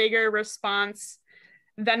much bigger response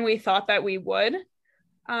than we thought that we would.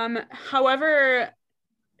 However,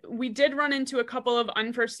 we did run into a couple of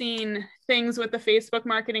unforeseen things with the Facebook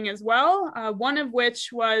marketing as well. One of which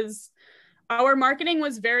was our marketing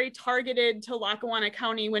was very targeted to Lackawanna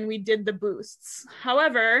County when we did the boosts.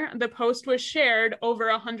 However, the post was shared over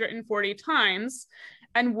 140 times.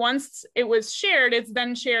 And once it was shared, it's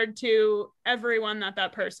then shared to everyone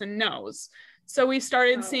that person knows. So we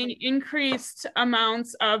started seeing increased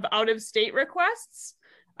amounts of out-of-state requests,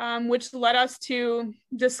 which led us to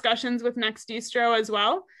discussions with Next Distro as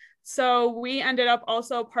well. So we ended up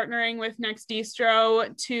also partnering with Next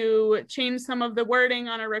Distro to change some of the wording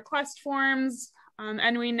on our request forms.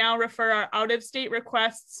 And we now refer our out-of-state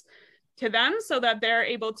requests to them so that they're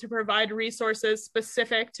able to provide resources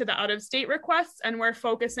specific to the out-of-state requests. And we're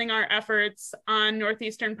focusing our efforts on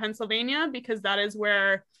Northeastern Pennsylvania because that is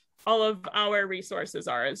where all of our resources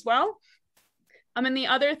are as well. And the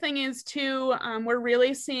other thing is too, we're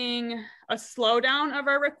really seeing a slowdown of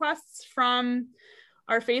our requests from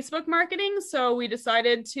our Facebook marketing. So we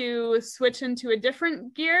decided to switch into a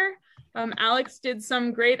different gear. Alex did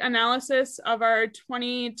some great analysis of our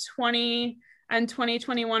 2020 and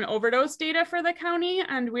 2021 overdose data for the county.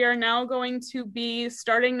 And we are now going to be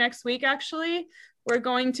starting next week, actually, we're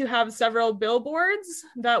going to have several billboards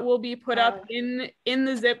that will be put up in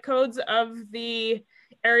the zip codes of the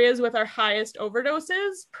areas with our highest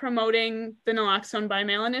overdoses, promoting the Naloxone by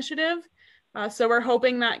Mail initiative. So we're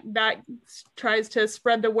hoping that tries to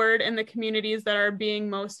spread the word in the communities that are being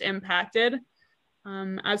most impacted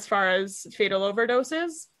as far as fatal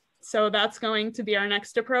overdoses. So that's going to be our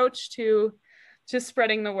next approach to just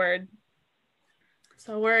spreading the word.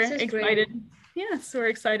 So we're excited. Yes, we're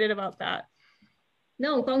excited about that.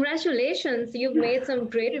 No, congratulations. You've made some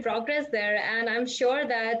great progress there. And I'm sure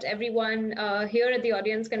that everyone here at the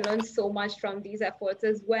audience can learn so much from these efforts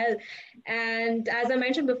as well. And as I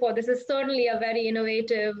mentioned before, this is certainly a very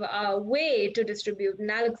innovative way to distribute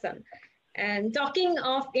naloxone. And talking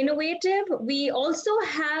of innovative, we also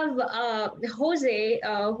have Jose,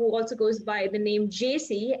 who also goes by the name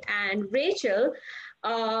JC, and Rachel,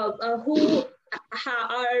 who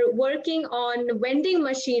are working on vending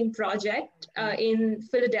machine project in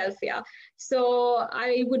Philadelphia. So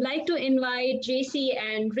I would like to invite JC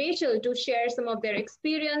and Rachel to share some of their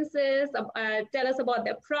experiences, tell us about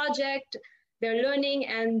their project, their learning,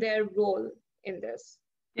 and their role in this.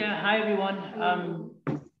 Yeah, hi everyone.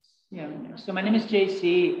 So my name is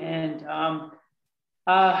JC, and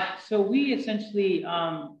so we essentially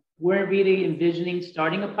weren't really envisioning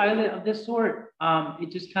starting a pilot of this sort.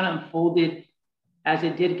 It just kind of unfolded as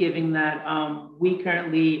it did, given that we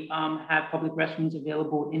currently have public restrooms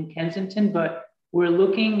available in Kensington, but we're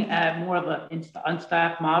looking at more of an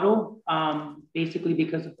unstaffed model, basically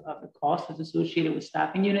because of the cost that's associated with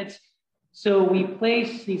staffing units. So we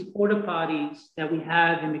place these porta potties that we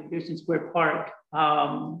have in McPherson Square Park,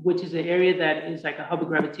 which is an area that is like a hub of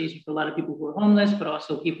gravitation for a lot of people who are homeless, but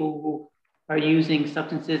also people who are using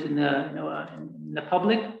substances in the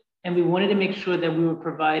public. And we wanted to make sure that we were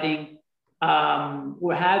providing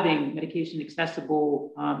we're having medication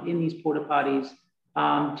accessible in these porta potties,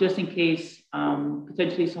 just in case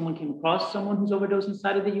potentially someone came across someone who's overdosed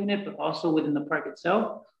inside of the unit, but also within the park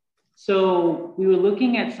itself. So we were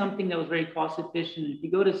looking at something that was very cost efficient. If you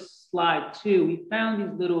go to slide 2, we found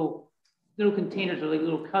these little containers, or like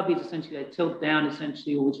little cubbies essentially, that tilt down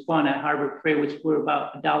essentially, which spawn at Harbor Freight, which were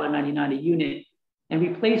about $1.99 a unit. and we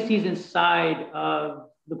placed these inside of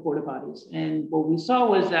the porta potties. And what we saw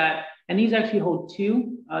was that, and these actually hold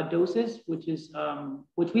two doses, which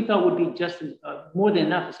we thought would be just more than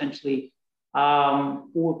enough essentially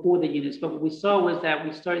for the units. But what we saw was that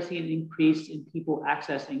we started seeing an increase in people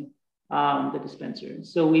accessing the dispenser.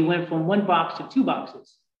 So we went from 1 box to 2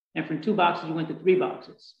 boxes, and from 2 boxes we went to 3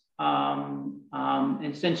 boxes. And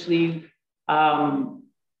essentially,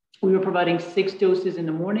 we were providing 6 doses in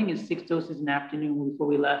the morning and 6 doses in the afternoon before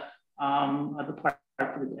we left the park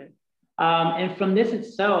for the day. And from this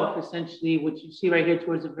itself, essentially, what you see right here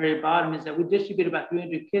towards the very bottom is that we distributed about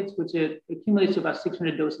 300 kits, which accumulates to about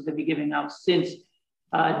 600 doses that we're giving out since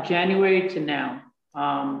January to now,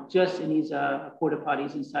 just in these porta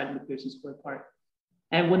potties inside the Pearson Square Park.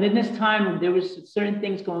 And within this time, there was certain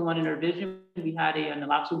things going on in our vision. We had a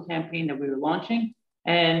Naloxone campaign that we were launching,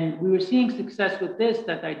 and we were seeing success with this,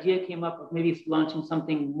 that the idea came up of maybe launching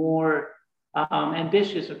something more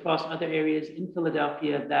ambitious across other areas in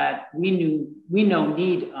Philadelphia that we know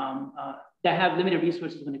need, that have limited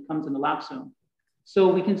resources when it comes to naloxone. So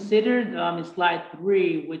we considered in slide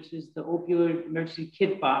 3, which is the opioid emergency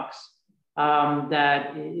kit box,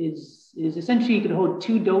 that is essentially, you could hold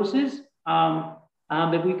 2 doses,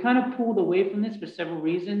 but we kind of pulled away from this for several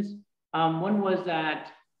reasons. One was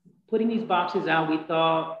that putting these boxes out,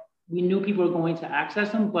 we knew people were going to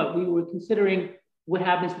access them, but we were considering what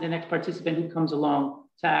happens to the next participant who comes along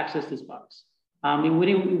to access this box.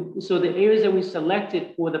 So the areas that we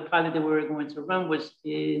selected for the pilot that we were going to run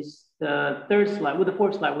is the 4th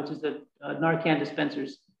slide, which is the Narcan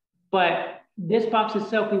dispensers. But this box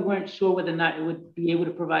itself, we weren't sure whether or not it would be able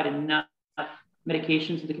to provide enough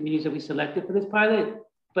medications to the communities that we selected for this pilot.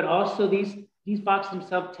 But also these boxes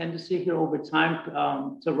themselves tend to sit here over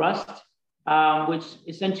time to rust, which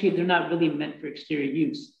essentially they're not really meant for exterior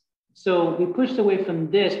use. So we pushed away from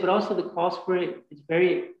this, but also the cost for it is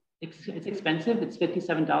it's expensive. It's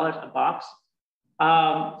 $57 a box.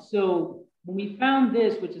 So when we found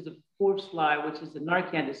this, which is the 4th slide, which is the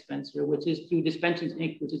Narcan dispenser, which is through Dispensions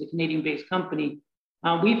Inc., which is a Canadian-based company,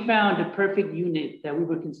 we found a perfect unit that we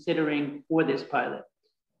were considering for this pilot.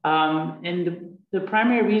 And the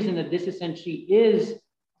primary reason that this essentially is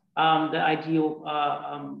the ideal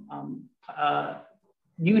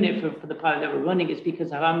unit for the pilot that we're running is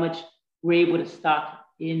because of how much we're able to stock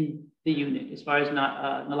in the unit as far as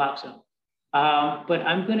naloxone. But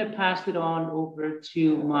I'm going to pass it on over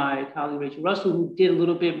to my colleague Rachel Russell, who did a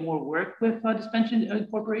little bit more work with Dispensation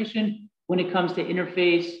Corporation when it comes to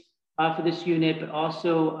interface for this unit, but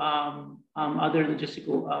also other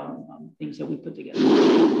logistical things that we put together.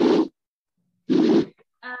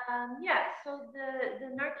 Yeah, so the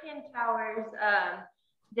Narcan towers,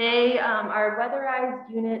 they are weatherized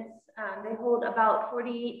units. They hold about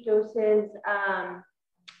 48 doses.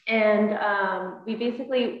 And we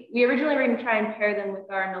originally were going to try and pair them with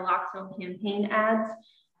our Naloxone campaign ads,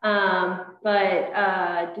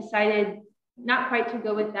 but decided not quite to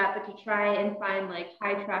go with that, but to try and find like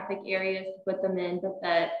high traffic areas to put them in, but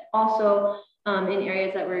that also in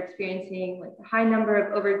areas that we're experiencing like a high number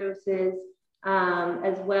of overdoses,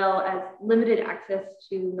 as well as limited access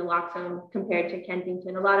to naloxone compared to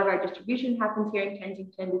Kensington. A lot of our distribution happens here in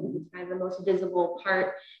Kensington because it's kind of the most visible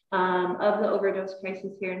part of the overdose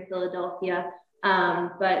crisis here in Philadelphia.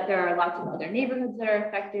 But there are lots of other neighborhoods that are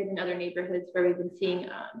affected and other neighborhoods where we've been seeing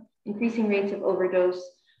increasing rates of overdose.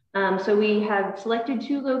 So we have selected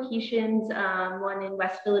 2 locations, one in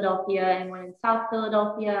West Philadelphia and one in South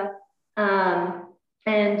Philadelphia.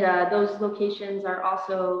 Those locations are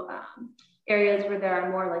also areas where there are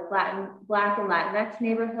more like Black and Latinx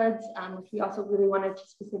neighborhoods, which we also really wanted to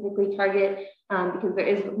specifically target because there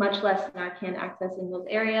is much less Narcan access in those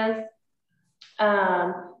areas.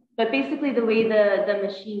 But basically the way the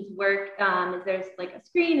machines work is there's like a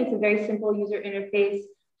screen. It's a very simple user interface.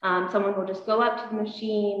 Someone will just go up to the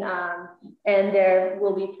machine and there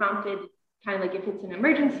will be prompted kind of like if it's an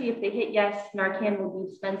emergency, if they hit yes, Narcan will be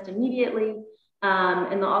dispensed immediately.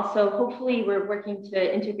 And also, hopefully, we're working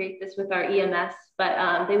to integrate this with our EMS,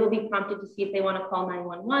 but they will be prompted to see if they want to call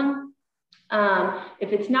 911.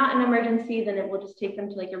 If it's not an emergency, then it will just take them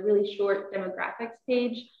to like a really short demographics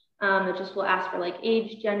page that just will ask for like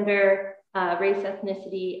age, gender, race,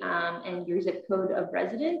 ethnicity, and your zip code of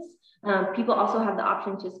residence. People also have the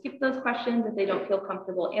option to skip those questions if they don't feel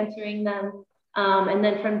comfortable answering them. And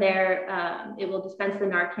then from there, it will dispense the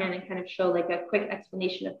Narcan and kind of show like a quick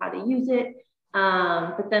explanation of how to use it.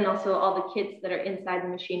 But then also all the kits that are inside the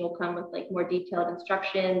machine will come with like more detailed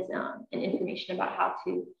instructions and information about how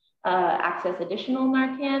to access additional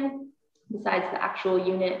Narcan besides the actual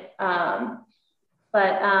unit.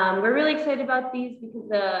 But we're really excited about these because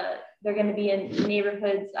they're going to be in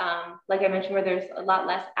neighborhoods, like I mentioned, where there's a lot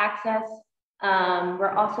less access.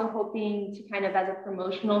 We're also hoping to kind of, as a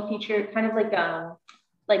promotional feature, kind of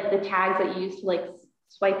like the tags that you use to like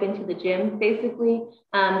swipe into the gym, basically.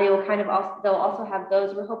 They will kind of they'll also have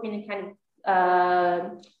those. We're hoping to kind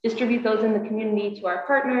of distribute those in the community to our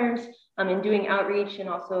partners, and doing outreach, and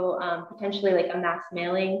also potentially like a mass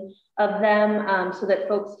mailing of them, so that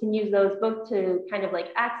folks can use those both to kind of like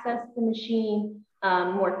access the machine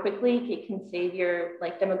more quickly. It can save your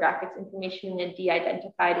like demographics information in a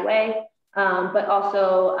de-identified way, but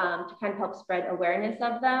also to kind of help spread awareness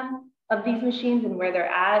of them, of these machines and where they're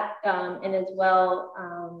at, and as well,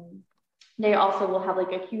 they also will have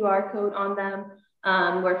like a QR code on them,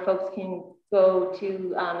 where folks can go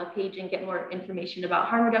to a page and get more information about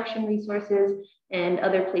harm reduction resources and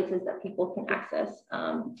other places that people can access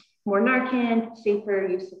more Narcan, safer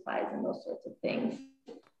use supplies, and those sorts of things.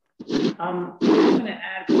 I'm going to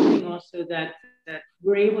add one thing also, that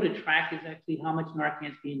we're able to track exactly how much Narcan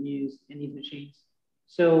is being used in these machines.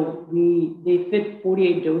 So they fit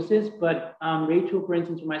 48 doses, but Rachel, for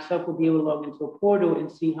instance, or myself will be able to log into a portal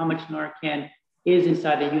and see how much Narcan is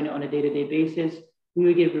inside the unit on a day-to-day basis. We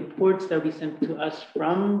would get reports that would be sent to us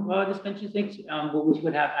from dispensing things, but we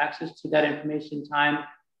would have access to that information time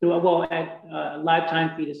through, well, at live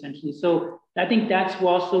time feed essentially. So I think that's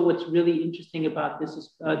also what's really interesting about this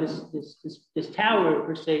tower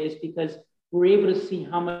per se, is because we're able to see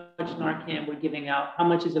how much Narcan we're giving out, how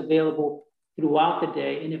much is available throughout the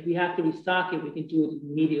day. And if we have to restock it, we can do it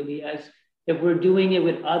immediately. As if we're doing it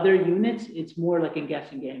with other units, it's more like a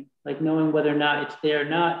guessing game, like knowing whether or not it's there or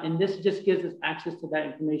not. And this just gives us access to that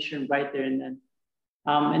information right there and then.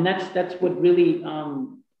 And that's what really,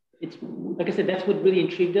 it's like I said, that's what really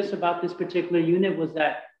intrigued us about this particular unit, was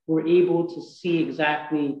that we're able to see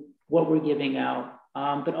exactly what we're giving out,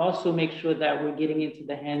 but also make sure that we're getting into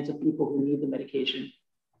the hands of people who need the medication.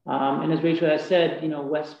 And as Rachel has said,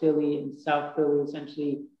 West Philly and South Philly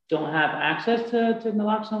essentially don't have access to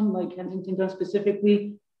naloxone, like Kensington does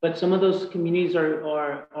specifically, but some of those communities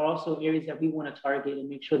are also areas that we want to target and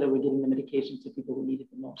make sure that we're getting the medication to people who need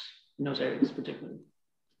it the most in those areas particularly.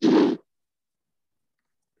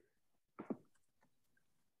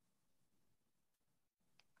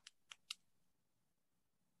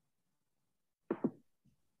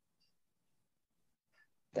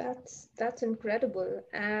 That's incredible,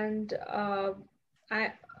 and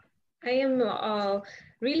I am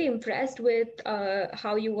really impressed with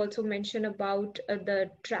how you also mentioned about the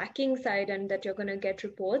tracking side, and that you're going to get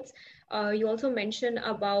reports. You also mentioned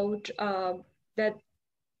about that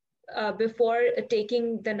before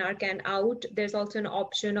taking the Narcan out, there's also an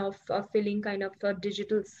option of filling kind of a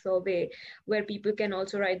digital survey where people can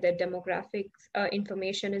also write their demographics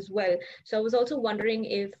information as well. So I was also wondering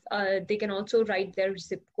if they can also write their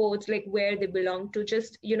zip codes, like where they belong to.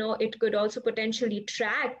 Just, it could also potentially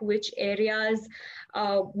track which areas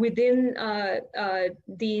within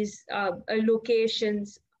these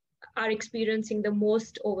locations are experiencing the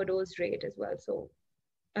most overdose rate as well. So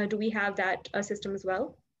do we have that system as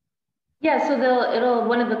well? Yeah, so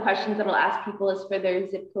one of the questions that it'll ask people is for their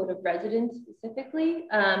zip code of residence specifically.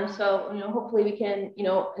 So, hopefully we can,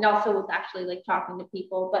 and also with actually like talking to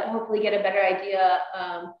people, but hopefully get a better idea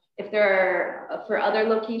if there are, for other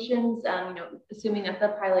locations, assuming that the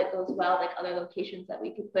pilot goes well, like other locations that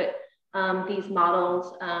we could put these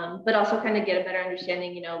models, but also kind of get a better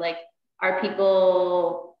understanding, like, are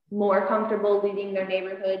people more comfortable leaving their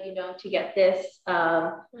neighborhood, to get this,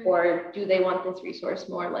 or do they want this resource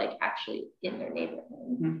more like actually in their neighborhood?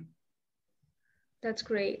 Mm-hmm. That's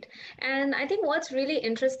great. And I think what's really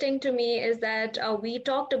interesting to me is that we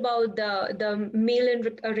talked about the mail-in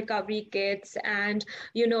recovery kits and,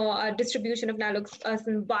 distribution of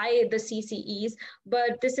naloxone by the CCEs.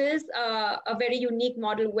 But this is a very unique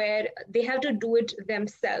model where they have to do it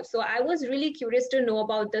themselves. So I was really curious to know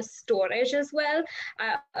about the storage as well.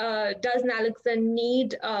 Does naloxone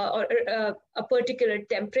need a particular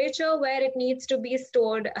temperature where it needs to be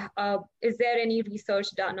stored? Is there any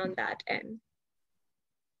research done on that end?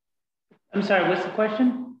 I'm sorry, what's the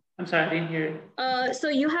question? I'm sorry, I didn't hear it. So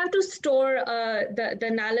you have to store the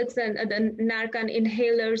Naloxone, the Narcan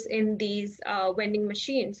inhalers in these vending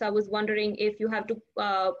machines. So I was wondering if you have to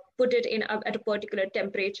put it in at a particular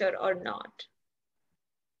temperature or not.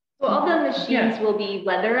 So all the machines will be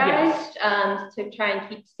weatherized to try and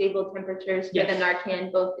keep stable temperatures for the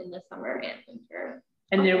Narcan, both in the summer and winter.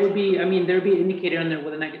 And there would be, there would be an indicator on there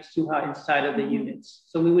whether or not it gets too hot inside of the units.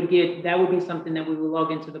 So we would get, that would be something that we would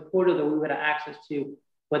log into the portal that we would have access to,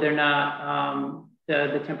 whether or not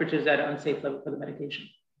the temperature is at an unsafe level for the medication.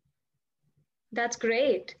 That's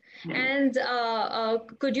great. Yeah. And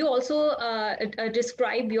could you also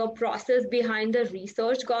describe your process behind the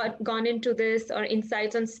research gone into this, or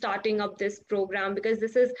insights on starting up this program? Because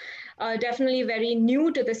this is definitely very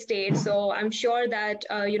new to the state. So I'm sure that,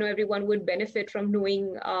 everyone would benefit from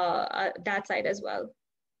knowing that side as well.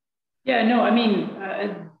 Yeah, no, I mean,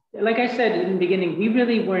 like I said in the beginning, we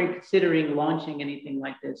really weren't considering launching anything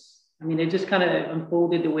like this. I mean, it just kind of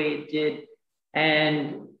unfolded the way it did.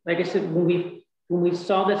 And like I said, when we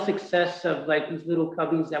saw the success of like these little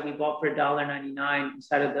cubbies that we bought for $1.99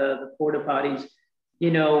 inside of the porta potties, we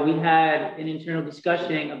had an internal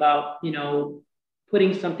discussion about,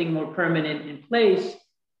 putting something more permanent in place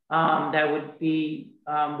that would be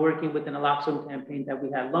working with an Naloxone campaign that we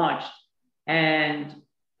had launched. And,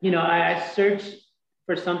 I searched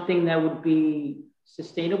for something that would be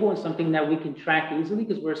sustainable and something that we can track easily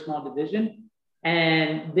because we're a small division.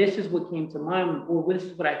 And this is what came to mind, or this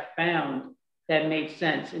is what I found that made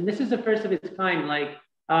sense. And this is the first of its kind. Like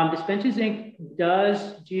Dispensaries Inc.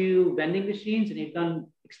 does do vending machines, and they've done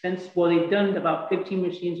they've done about 15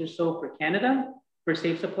 machines or so for Canada for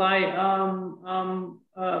safe supply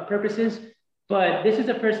purposes. But this is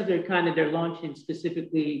the first of their kind that they're launching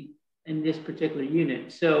specifically in this particular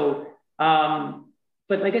unit. So,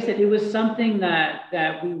 but like I said, it was something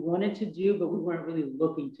that we wanted to do, but we weren't really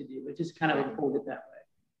looking to do. It just kind of unfolded that way.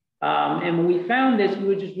 And when we found this, we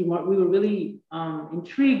were really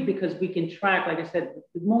intrigued because we can track, like I said,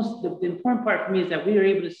 the important part for me is that we were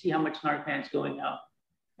able to see how much Narcan is going out.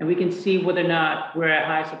 And we can see whether or not we're at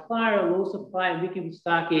high supply or low supply, and we can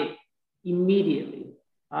restock it immediately.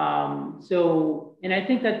 And I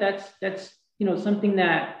think that's something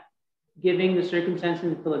that, given the circumstances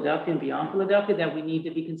in Philadelphia and beyond Philadelphia, that we need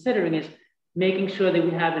to be considering is making sure that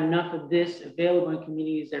we have enough of this available in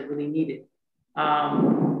communities that really need it.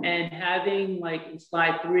 And having, like in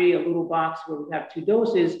slide 3, a little box where we have 2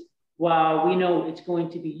 doses, while we know it's going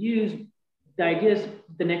to be used, the idea is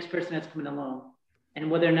the next person that's coming along and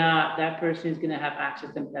whether or not that person is going to have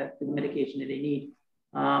access to the medication that they need.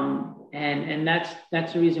 And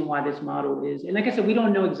that's the reason why this model is. And like I said, we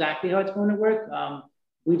don't know exactly how it's going to work.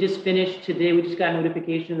 We just finished today. We just got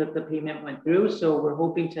notification that the payment went through. So we're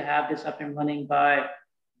hoping to have this up and running by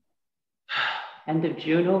end of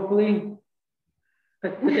June, hopefully,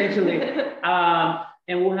 potentially.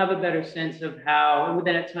 And we'll have a better sense of how, and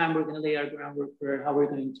within that time, we're going to lay our groundwork for how we're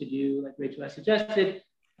going to do, like Rachel has suggested,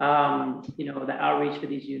 the outreach for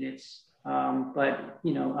these units. But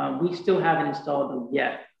we still haven't installed them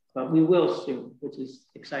yet, but we will soon, which is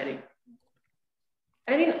exciting.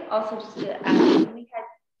 I think also just to add, we had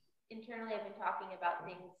internally I've been talking about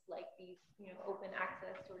things like these, open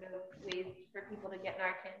access sort of ways for people to get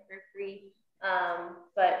Narcan for free.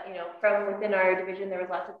 But from within our division, there was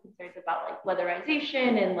lots of concerns about like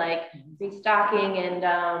weatherization and like restocking,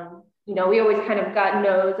 and we always kind of got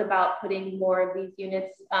no's about putting more of these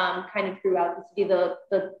units kind of throughout the city,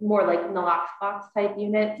 the more like Nalox box type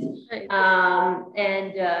units,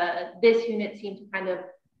 and this unit seemed to kind of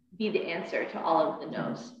be the answer to all of the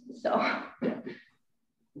no's. So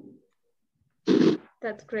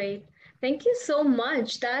that's great. Thank you so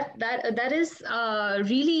much. That is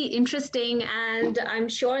really interesting, and I'm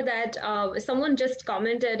sure that someone just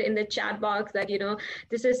commented in the chat box that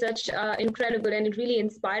this is such incredible and really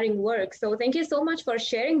inspiring work. So thank you so much for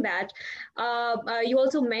sharing that. You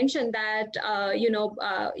also mentioned that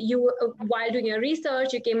you while doing your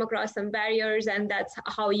research, you came across some barriers, and that's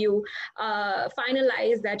how you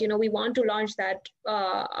finalized that we want to launch that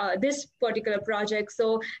this particular project.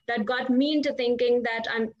 So that got me into thinking that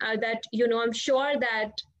I'm sure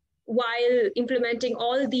that while implementing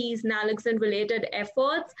all these naloxone related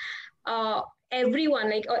efforts,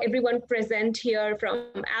 everyone present here, from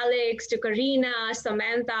Alex to Karina,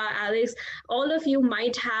 Samantha, Alex, all of you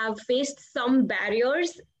might have faced some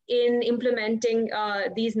barriers in implementing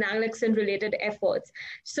these naloxone related efforts.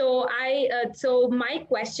 So my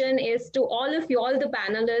question is to all of you, all the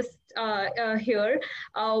panelists here,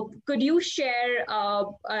 could you share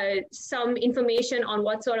some information on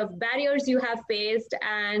what sort of barriers you have faced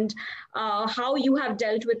and how you have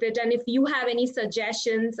dealt with it, and if you have any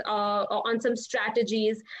suggestions on some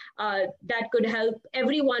strategies that could help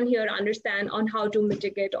everyone here understand on how to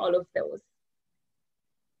mitigate all of those?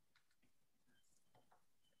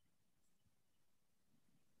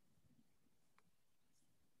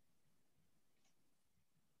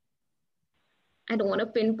 I don't want to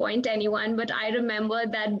pinpoint anyone, but I remember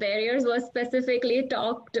that barriers was specifically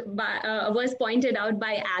was pointed out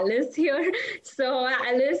by Alice here. So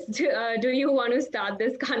Alice, do you want to start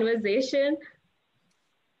this conversation?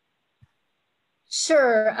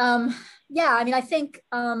 Sure. Yeah, I mean, I think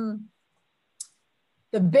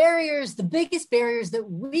the biggest barriers that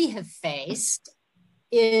we have faced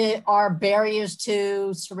are barriers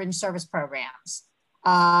to syringe service programs.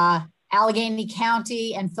 Allegheny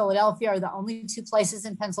County and Philadelphia are the only two places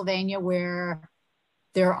in Pennsylvania where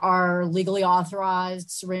there are legally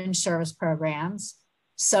authorized syringe service programs.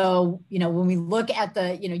 So, when we look at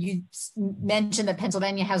you mentioned that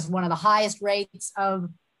Pennsylvania has one of the highest rates of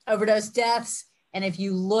overdose deaths. And if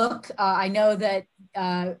you look, I know that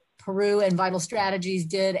Peru and Vital Strategies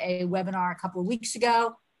did a webinar a couple of weeks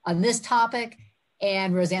ago on this topic.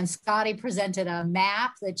 And Roseanne Scotti presented a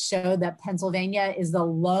map that showed that Pennsylvania is the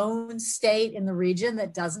lone state in the region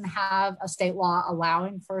that doesn't have a state law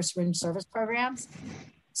allowing for syringe service programs.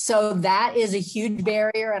 So that is a huge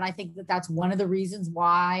barrier. And I think that that's one of the reasons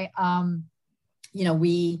why,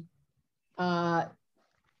 we, have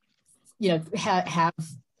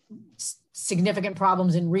significant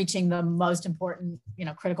problems in reaching the most important,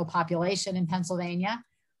 critical population in Pennsylvania.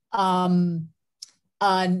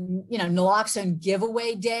 Naloxone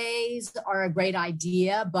giveaway days are a great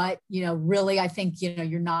idea, but, really, I think,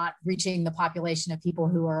 you're not reaching the population of people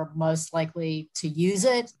who are most likely to use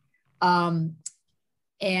it.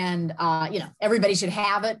 Everybody should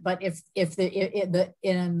have it, but if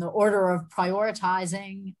in the order of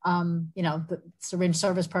prioritizing, the syringe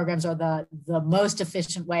service programs are the most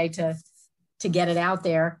efficient way to get it out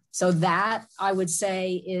there. So that, I would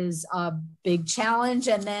say, is a big challenge.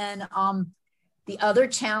 And then the other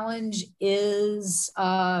challenge is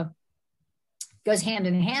goes hand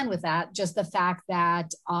in hand with that, just the fact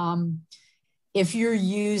that if you're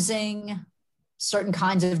using certain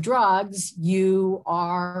kinds of drugs, you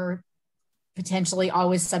are potentially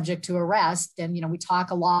always subject to arrest. And, we talk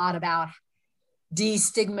a lot about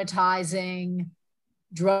destigmatizing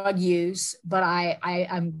drug use, but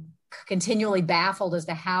I'm continually baffled as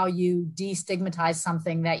to how you destigmatize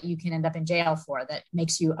something that you can end up in jail for, that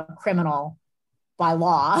makes you a criminal by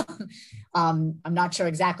law. I'm not sure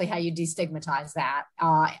exactly how you destigmatize that.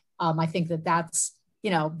 I think that that's,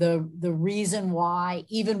 the reason why,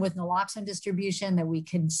 even with naloxone distribution, that we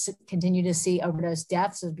can continue to see overdose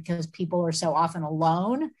deaths is because people are so often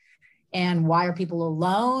alone. And why are people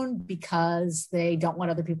alone? Because they don't want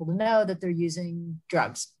other people to know that they're using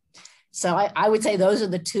drugs. So I would say those are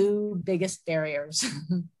the two biggest barriers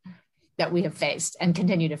that we have faced and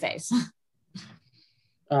continue to face.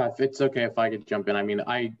 If it's okay if I could jump in. I mean,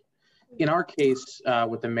 in our case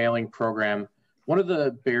with the mailing program, one of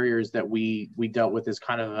the barriers that we dealt with is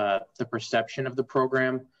kind of the perception of the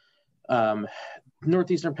program.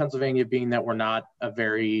 Northeastern Pennsylvania being that we're not a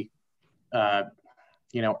very,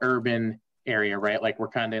 urban area, right? Like, we're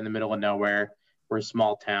kind of in the middle of nowhere. We're a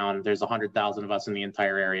small town. There's 100,000 of us in the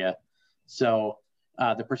entire area. So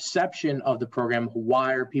the perception of the program,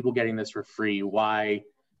 why are people getting this for free? Why,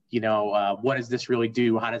 what does this really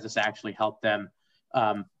do? How does this actually help them?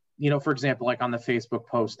 For example, like on the Facebook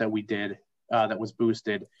post that we did that was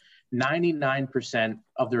boosted, 99%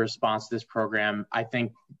 of the response to this program, I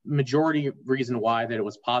think majority reason why that it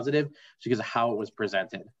was positive is because of how it was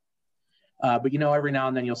presented. But, every now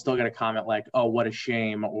and then you'll still get a comment like, oh, what a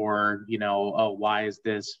shame, or, oh, why is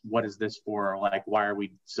this? What is this for? Or like, why are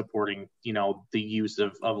we supporting, the use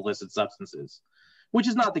of illicit substances? Which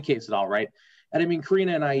is not the case at all, right? And I mean,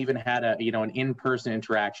 Karina and I even had an in-person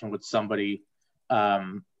interaction with somebody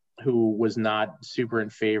who was not super in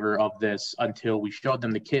favor of this until we showed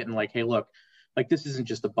them the kit and like, hey, look, like, this isn't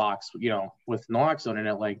just a box, with naloxone in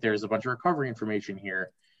it. Like, there's a bunch of recovery information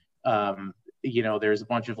here. There's a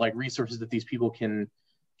bunch of like resources that these people can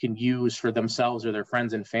use for themselves or their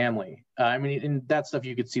friends and family. And that stuff,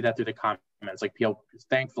 you could see that through the comments. Like, people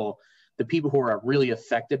thankful the people who are really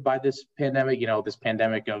affected by this pandemic, this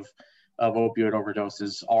pandemic of opioid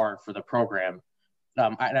overdoses are for the program.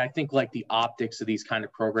 And I think like the optics of these kind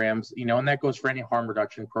of programs, and that goes for any harm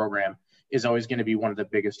reduction program, is always going to be one of the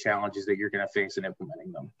biggest challenges that you're going to face in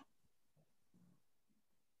implementing them.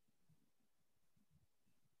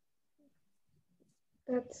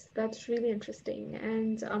 That's really interesting.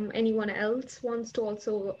 And anyone else wants to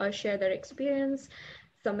also share their experience?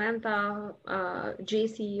 Samantha,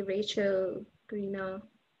 JC, Rachel, Karina.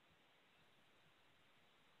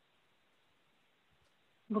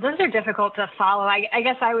 Well, those are difficult to follow. I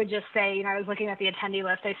guess I would just say, I was looking at the attendee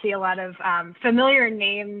list. I see a lot of familiar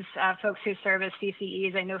names, folks who serve as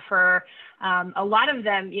CCEs. I know for a lot of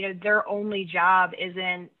them, their only job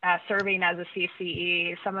isn't serving as a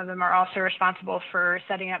CCE. Some of them are also responsible for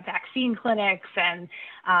setting up vaccine clinics. And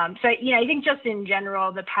so, I think just in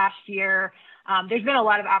general, the past year, there's been a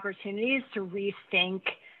lot of opportunities to rethink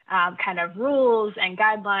kind of rules and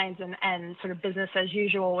guidelines and sort of business as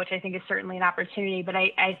usual, which I think is certainly an opportunity. But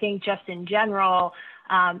I think just in general,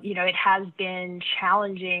 it has been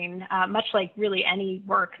challenging, much like really any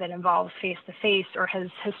work that involves face-to-face or has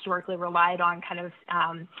historically relied on kind of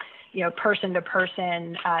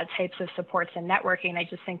person-to-person types of supports and networking. I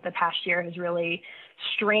just think the past year has really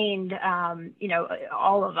strained,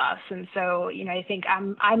 all of us. And so, I think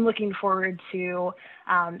I'm looking forward to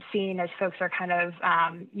seeing as folks are kind of,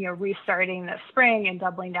 restarting the spring and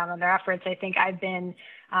doubling down on their efforts. I think I've been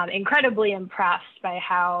incredibly impressed by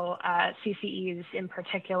how CCEs in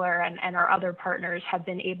particular and our other partners have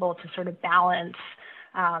been able to sort of balance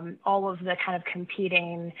all of the kind of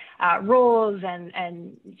competing roles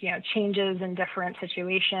and changes in different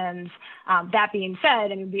situations. That being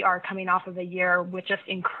said, I mean, we are coming off of a year with just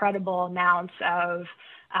incredible amounts of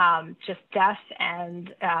just death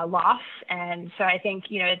and loss. And so I think,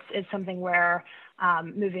 it's something where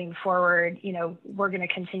moving forward, we're going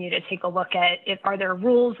to continue to take a look at are there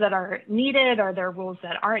rules that are needed? Are there rules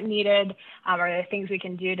that aren't needed? Are there things we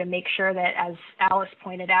can do to make sure that, as Alice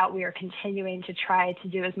pointed out, we are continuing to try to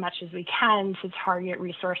do as much as we can to target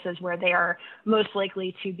resources where they are most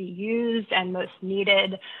likely to be used and most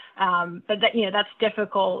needed. But that's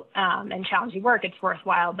difficult and challenging work. It's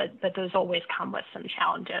worthwhile, but those always come with some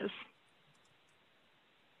challenges.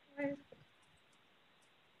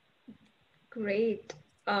 Great.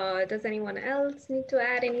 Does anyone else need to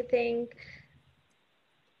add anything?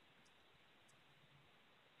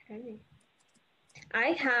 Okay. I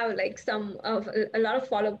have a lot of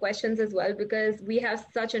follow-up questions as well, because we have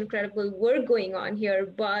such incredible work going on here,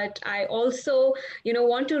 but I also,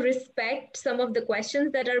 want to respect some of the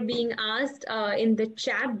questions that are being asked in the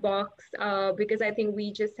chat box, because I think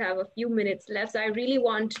we just have a few minutes left. So I really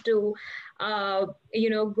want to,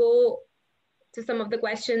 go to some of the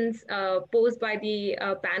questions posed by the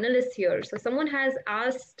panelists here. So someone has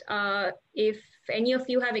asked if any of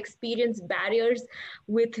you have experienced barriers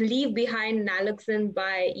with leave behind naloxone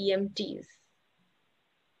by EMTs.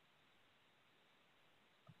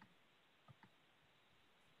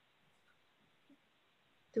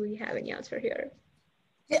 Do we have any answer here?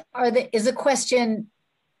 Is the question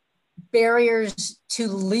barriers to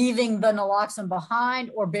leaving the naloxone behind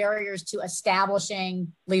or barriers to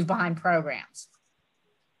establishing leave behind programs?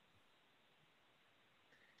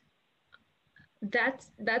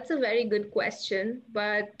 That's a very good question,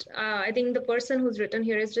 but I think the person who's written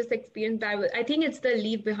here has just experienced that. I think it's the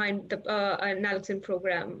leave behind the naloxone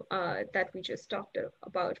program that we just talked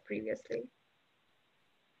about previously.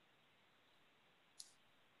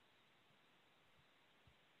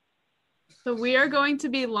 So we are going to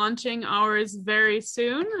be launching ours very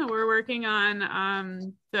soon. We're working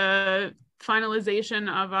on the finalization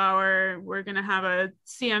of we're going to have a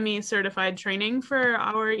CME certified training for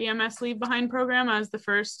our EMS Leave Behind program as the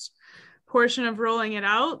first portion of rolling it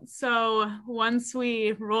out. So once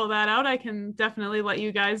we roll that out, I can definitely let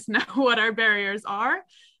you guys know what our barriers are.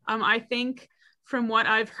 I think from what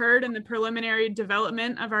I've heard in the preliminary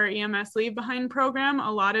development of our EMS Leave Behind program,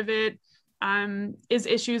 a lot of it is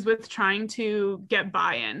issues with trying to get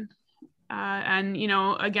buy-in. And,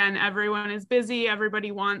 again, everyone is busy. Everybody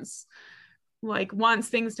wants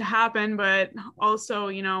things to happen, but also,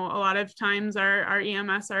 a lot of times our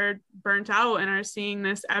EMS are burnt out and are seeing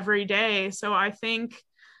this every day. So I think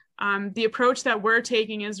the approach that we're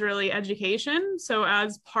taking is really education. So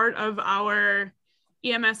as part of our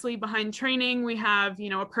EMS Leave Behind training, we have,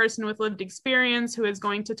 a person with lived experience who is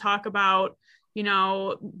going to talk about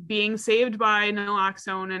being saved by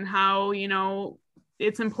naloxone and how,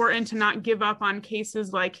 it's important to not give up on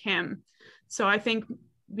cases like him. So I think,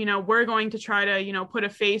 we're going to try to, put a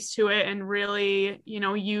face to it and really,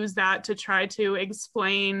 use that to try to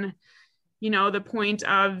explain, the point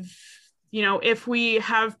of, if we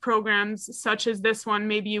have programs such as this one,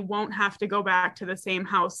 maybe you won't have to go back to the same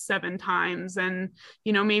house 7 times. And,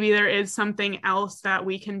 maybe there is something else that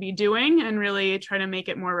we can be doing and really try to make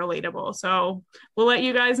it more relatable. So we'll let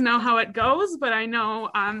you guys know how it goes. But I know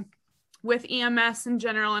with EMS in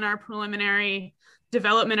general in our preliminary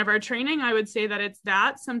development of our training, I would say that it's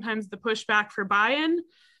that sometimes the pushback for buy-in,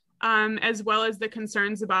 as well as the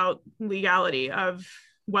concerns about legality of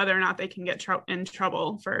whether or not they can get in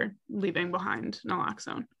trouble for leaving behind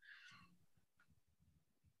naloxone.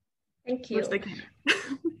 Thank you.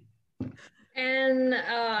 And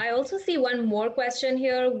I also see one more question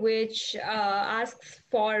here, which asks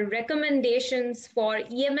for recommendations for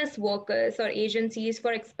EMS workers or agencies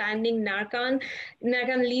for expanding Narcan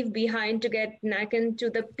leave behind to get Narcan to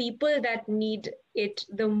the people that need it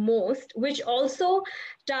the most, which also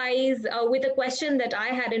ties with a question that I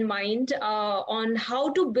had in mind on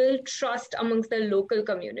how to build trust amongst the local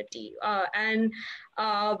community.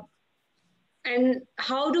 And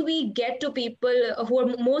how do we get to people who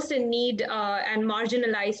are most in need and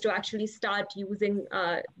marginalized to actually start using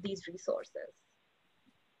these resources?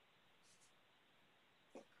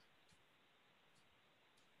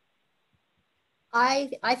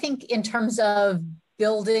 I think in terms of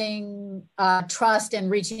building trust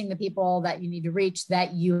and reaching the people that you need to reach,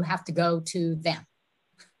 that you have to go to them.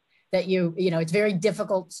 That it's very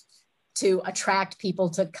difficult to attract people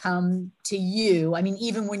to come to you. I mean,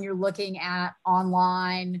 even when you're looking at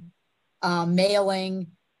online mailing,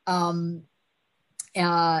 there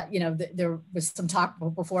was some talk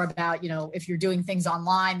before about, if you're doing things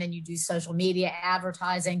online, then you do social media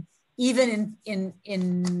advertising. Even in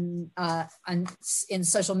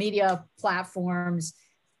social media platforms,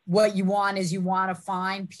 what you want is you want to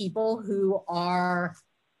find people who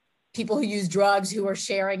use drugs, who are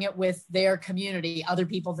sharing it with their community, other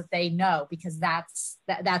people that they know, because that's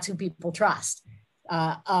who people trust.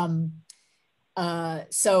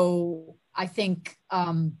 So I think,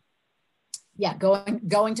 going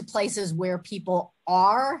to places where people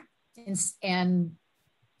are, and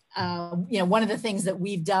one of the things that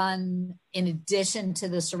we've done in addition to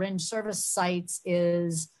the syringe service sites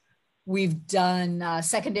is we've done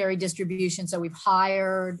secondary distribution. So we've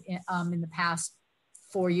hired in the past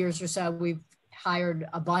 4 years or so, we've hired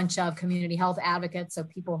a bunch of community health advocates. So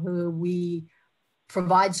people who we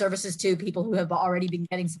provide services to, people who have already been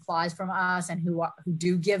getting supplies from us and who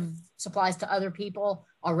do give supplies to other people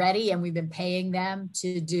already. And we've been paying them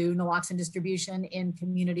to do naloxone distribution in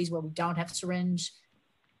communities where we don't have syringe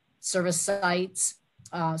service sites.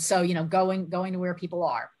 So, going to where people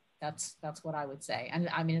are, that's what I would say. And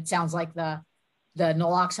I mean, it sounds like the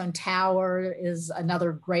naloxone tower is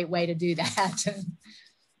another great way to do that.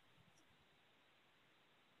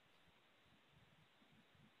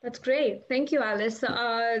 That's great. Thank you, Alice.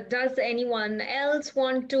 Does anyone else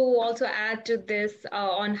want to also add to this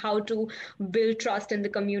on how to build trust in the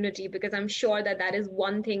community? Because I'm sure that is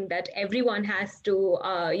one thing that everyone has to,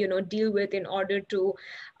 deal with in order to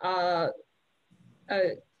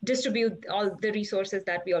distribute all the resources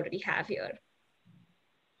that we already have here.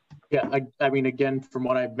 Yeah, I mean, again, from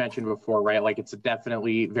what I've mentioned before, right? Like, it's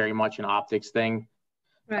definitely very much an optics thing.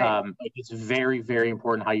 Right. It's very, very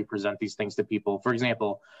important how you present these things to people. For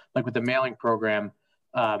example, like with the mailing program,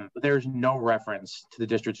 there's no reference to the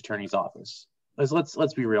district attorney's office.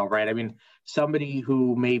 Let's be real, right? I mean, somebody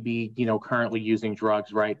who may be, currently using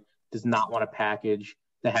drugs, right, does not want a package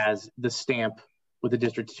that has the stamp with the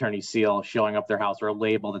district attorney's seal showing up their house, or a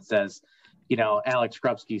label that says, Alex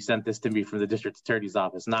Krupski sent this to me from the district attorney's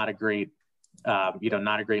office. Not a great,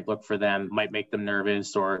 not a great look for them. Might make them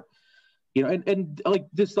nervous, or and like,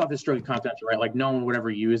 this stuff is strictly confidential, right? Like, no one would ever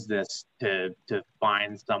use this to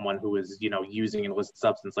find someone who is, using an illicit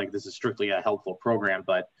substance. Like, this is strictly a helpful program,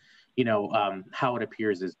 but, how it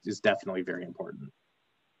appears is definitely very important.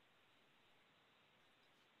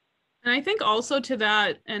 And I think also to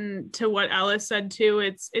that, and to what Alice said too,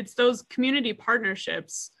 it's those community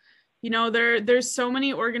partnerships. There's so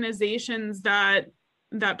many organizations that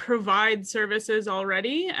provide services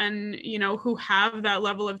already, and who have that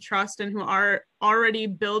level of trust and who are already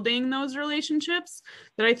building those relationships,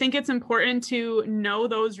 that I think it's important to know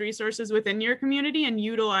those resources within your community and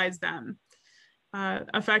utilize them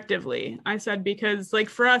effectively. I said, because like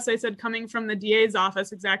for us, I said, coming from the DA's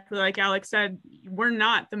office, exactly like Alex said, we're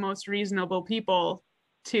not the most reasonable people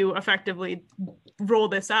to effectively roll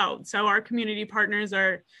this out. So our community partners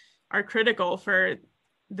are critical for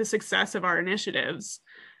the success of our initiatives.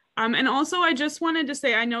 And also, I just wanted to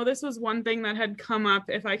say, I know this was one thing that had come up.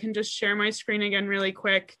 If I can just share my screen again really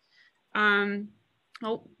quick.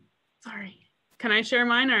 Oh, sorry. Can I share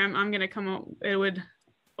mine, or I'm going to come out? It would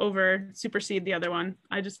supersede the other one.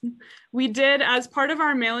 We did, as part of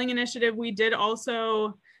our mailing initiative, we did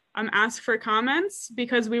also ask for comments,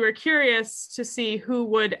 because we were curious to see who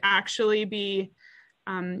would actually be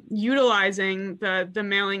utilizing the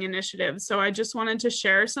mailing initiative. So I just wanted to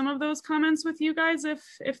share some of those comments with you guys,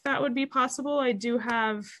 if that would be possible. I do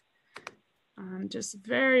have just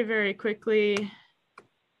very, very quickly.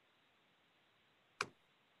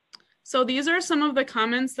 So these are some of the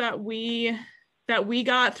comments that we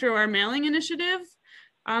got through our mailing initiative,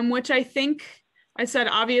 which I think, I said,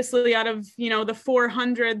 obviously, out of the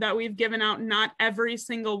 400 that we've given out, not every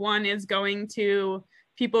single one is going to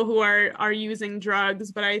people who are using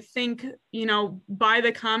drugs. But I think, by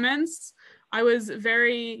the comments, I was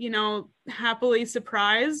very, happily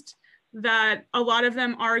surprised that a lot of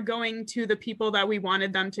them are going to the people that we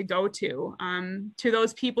wanted them to go to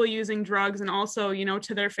those people using drugs, and also,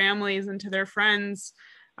 to their families and to their friends,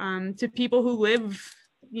 to people who live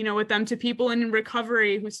with them to people in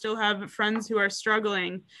recovery who still have friends who are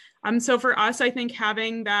struggling. So for us, I think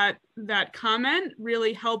having that comment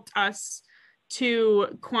really helped us to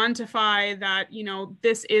quantify that,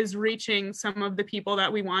 this is reaching some of the people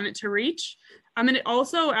that we want it to reach. And it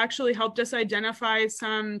also actually helped us identify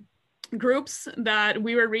some groups that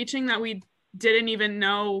we were reaching that we didn't even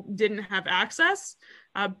know didn't have access.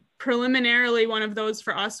 Preliminarily, one of those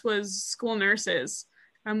for us was school nurses.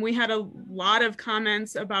 We had a lot of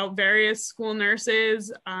comments about various school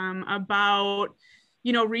nurses, about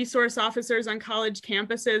resource officers on college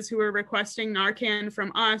campuses who were requesting Narcan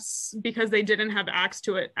from us because they didn't have access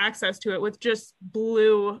to it, which just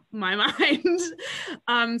blew my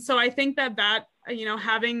mind. So I think that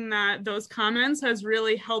having those comments has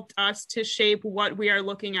really helped us to shape what we are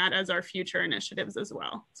looking at as our future initiatives as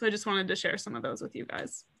well. So I just wanted to share some of those with you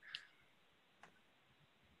guys.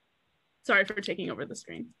 Sorry for taking over the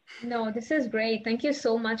screen. No, this is great. Thank you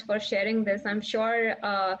so much for sharing this. I'm sure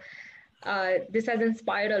this has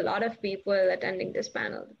inspired a lot of people attending this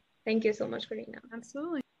panel. Thank you so much, Karina.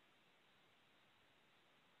 Absolutely.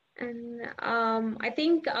 And I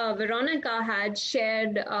think Veronica had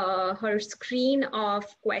shared her screen of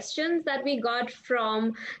questions that we got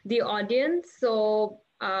from the audience. So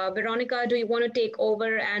Veronica, do you want to take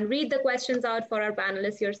over and read the questions out for our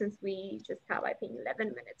panelists here, since we just have, I think, 11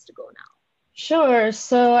 minutes to go now? Sure.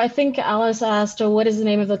 So I think Alice asked, what is the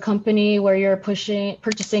name of the company where you're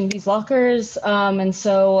purchasing these lockers? And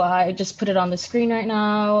so I just put it on the screen right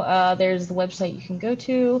now. There's the website you can go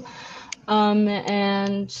to.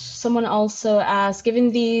 And someone also asked,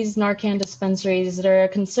 given these Narcan dispensaries, is there a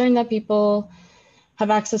concern that people have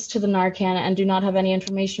access to the Narcan and do not have any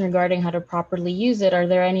information regarding how to properly use it? Are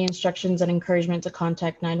there any instructions and encouragement to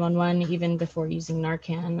contact 911 even before using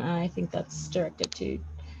Narcan? I think that's directed to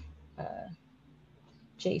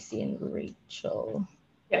JC and Rachel.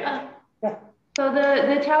 Yeah. So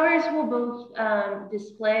the towers will both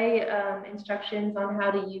display instructions on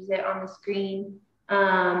how to use it on the screen.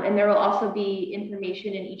 And there will also be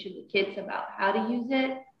information in each of the kits about how to use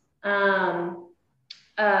it.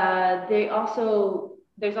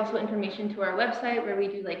 There's also information to our website where we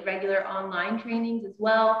do like regular online trainings as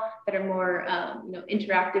well that are more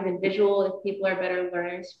interactive and visual if people are better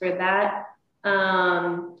learners for that.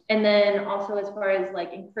 And then also as far as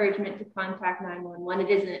like encouragement to contact 911,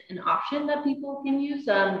 it isn't an option that people can use.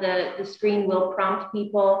 The screen will prompt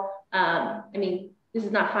people. This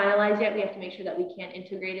is not finalized yet. We have to make sure that we can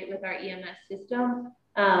integrate it with our EMS system.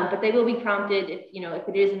 But they will be prompted if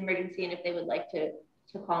it is an emergency and if they would like to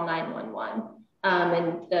call 911.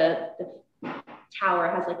 And the tower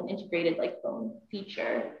has like an integrated like phone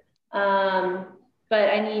feature. But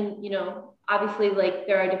obviously like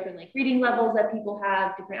there are different like reading levels that people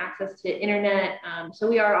have, different access to internet. So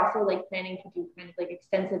we are also like planning to do kind of like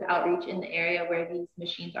extensive outreach in the area where these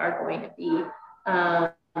machines are going to be,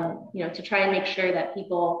 to try and make sure that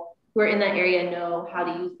people who are in that area know how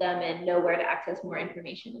to use them and know where to access more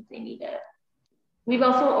information if they need it. We've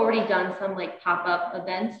also already done some like pop-up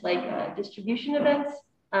events, like distribution events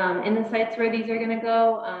in the sites where these are going to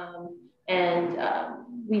go.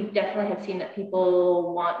 We definitely have seen that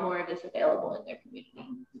people want more of this available in their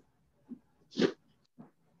community.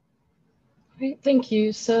 Great, thank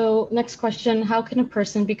you. So next question, how can a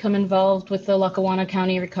person become involved with the Lackawanna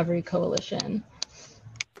County Recovery Coalition?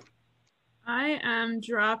 I am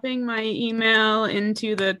dropping my email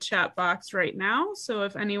into the chat box right now. So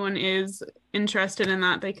if anyone is interested in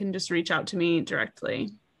that, they can just reach out to me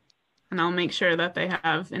directly. And I'll make sure that they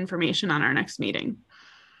have information on our next meeting.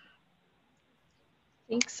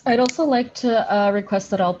 Thanks. I'd also like to request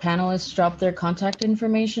that all panelists drop their contact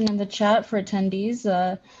information in the chat for attendees.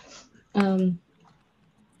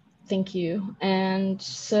 Thank you. And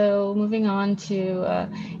so moving on to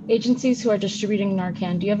agencies who are distributing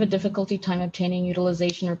Narcan, do you have a difficulty time obtaining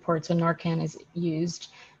utilization reports when Narcan is used?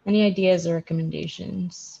 Any ideas or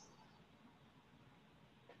recommendations?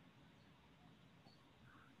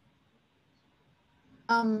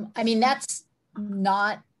 That's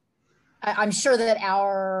not, I'm sure that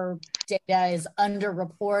our data is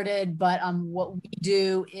underreported, but what we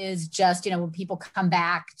do is just, when people come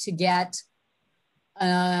back to get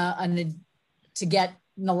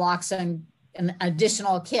Naloxone, an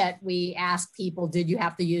additional kit, we ask people, did you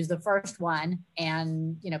have to use the first one?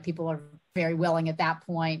 And, people are very willing at that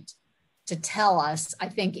point to tell us. I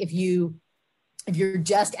think if you're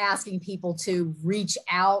just asking people to reach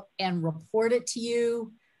out and report it to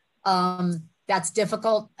you, that's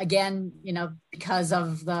difficult, again, because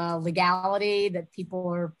of the legality that people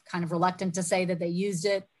are kind of reluctant to say that they used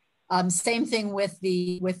it. Same thing with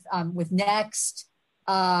Next.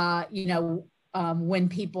 when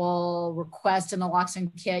people request a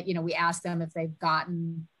naloxone kit, we ask them if they've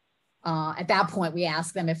gotten, at that point, we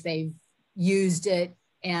ask them if they've used it.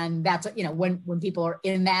 And that's, when people are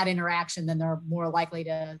in that interaction, then they're more likely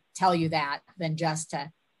to tell you that than just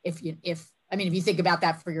to, if you think about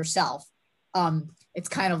that for yourself, it's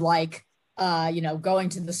kind of like, going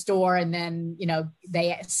to the store and then,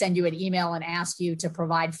 they send you an email and ask you to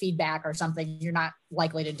provide feedback or something, you're not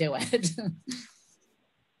likely to do it.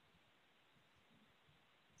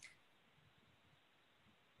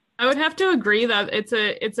 I would have to agree that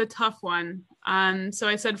it's a tough one. So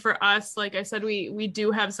I said for us, like I said, we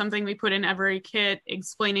do have something we put in every kit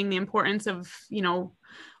explaining the importance of,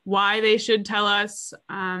 why they should tell us,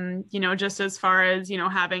 just as far as,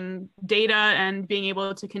 having data and being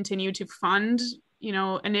able to continue to fund,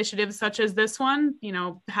 initiatives such as this one,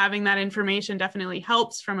 having that information definitely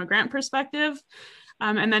helps from a grant perspective.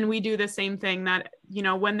 And then we do the same thing that,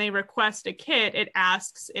 when they request a kit, it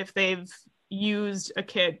asks if they've used a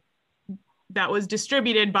kit that was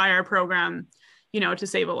distributed by our program, to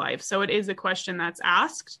save a life. So it is a question that's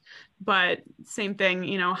asked, but same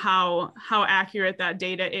thing, how accurate that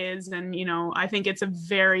data is. And, I think it's a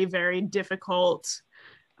very, very difficult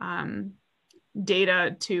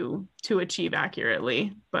data to achieve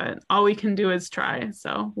accurately, but all we can do is try.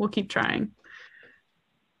 So we'll keep trying.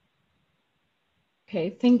 Okay,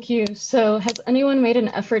 thank you. So has anyone made an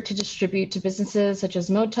effort to distribute to businesses such as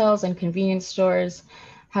motels and convenience stores?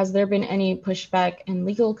 Has there been any pushback and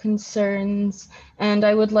legal concerns? And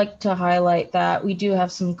I would like to highlight that we do have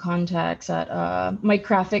some contacts at Mike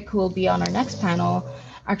Krafik, who will be on our next panel,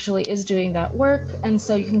 actually is doing that work. And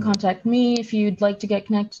so you can contact me if you'd like to get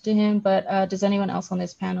connected to him. But does anyone else on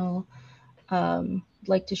this panel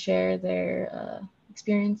like to share their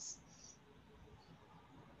experience?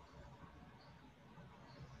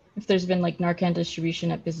 If there's been like Narcan distribution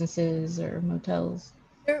at businesses or motels?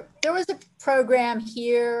 There was a program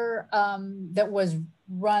here that was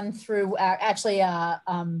run through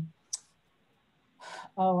I'm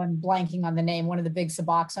blanking on the name. One of the big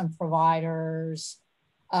Suboxone providers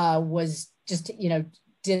was just,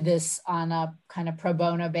 did this on a kind of pro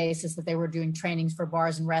bono basis, that they were doing trainings for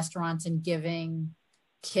bars and restaurants and giving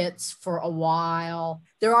kits for a while.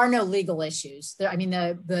 There are no legal issues.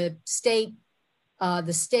 The state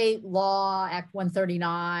law, Act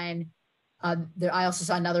 139, I also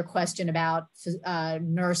saw another question about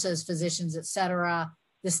nurses, physicians, et cetera.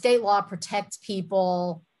 The state law protects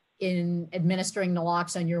people in administering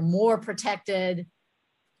naloxone. You're more protected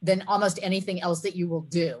than almost anything else that you will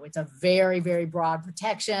do. It's a very, very broad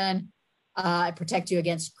protection. It protects you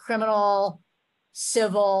against criminal,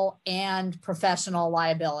 civil, and professional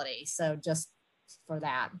liability. So just for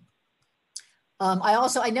that.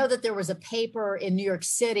 I know that there was a paper in New York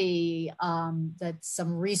City that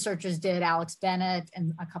some researchers did, Alex Bennett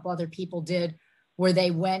and a couple other people did, where they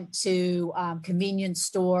went to convenience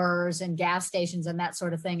stores and gas stations and that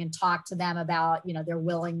sort of thing and talked to them about, their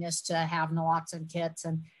willingness to have naloxone kits,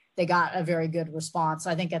 and they got a very good response. So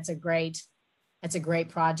I think that's a great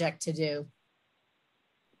project to do.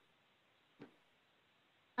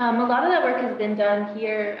 A lot of that work has been done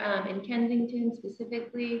here in Kensington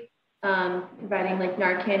specifically. Providing like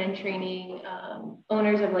Narcan and training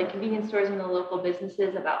owners of like convenience stores and the local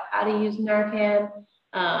businesses about how to use Narcan.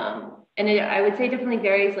 And I would say definitely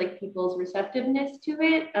varies like people's receptiveness to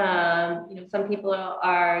it. Some people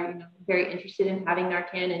are very interested in having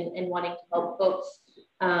Narcan and wanting to help folks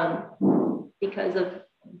because of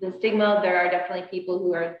the stigma. There are definitely people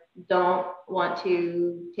who don't want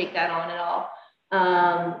to take that on at all.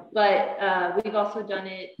 But we've also done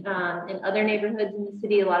it in other neighborhoods in the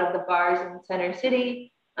city, a lot of the bars in Center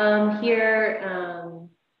City. Here,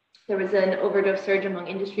 there was an overdose surge among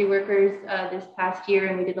industry workers this past year,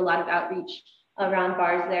 and we did a lot of outreach around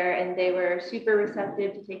bars there, and they were super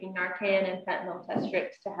receptive to taking Narcan and fentanyl test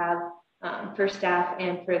strips to have for staff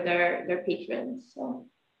and for their patrons. So.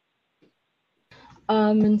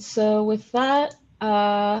 And so with that,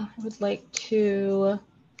 I would like to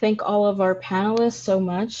thank all of our panelists so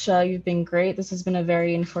much. You've been great. This has been a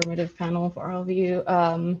very informative panel for all of you.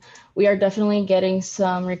 We are definitely getting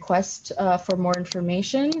some requests for more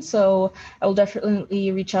information. So I will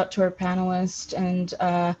definitely reach out to our panelists and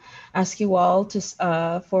ask you all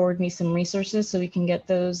to forward me some resources so we can get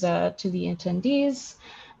those to the attendees.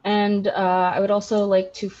 And I would also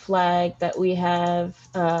like to flag that we have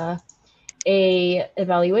a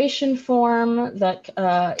evaluation form that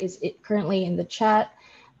is currently in the chat.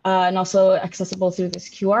 And also accessible through this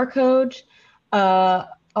QR code.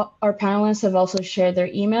 Our panelists have also shared their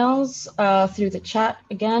emails through the chat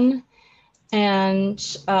again. And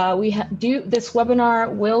this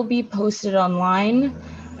webinar will be posted online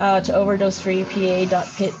to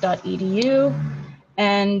overdosefreepa.pitt.edu.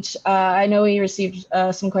 And I know we received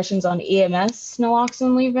some questions on EMS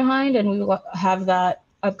naloxone leave behind, and we will have that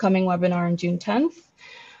upcoming webinar on June 10th.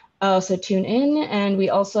 So tune in. And we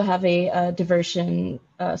also have a diversion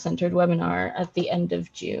centered webinar at the end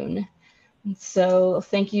of June. So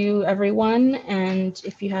thank you, everyone. And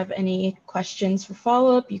if you have any questions for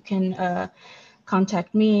follow-up, you can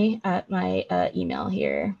contact me at my email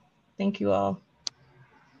here. Thank you all.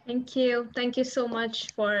 Thank you. Thank you so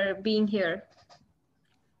much for being here.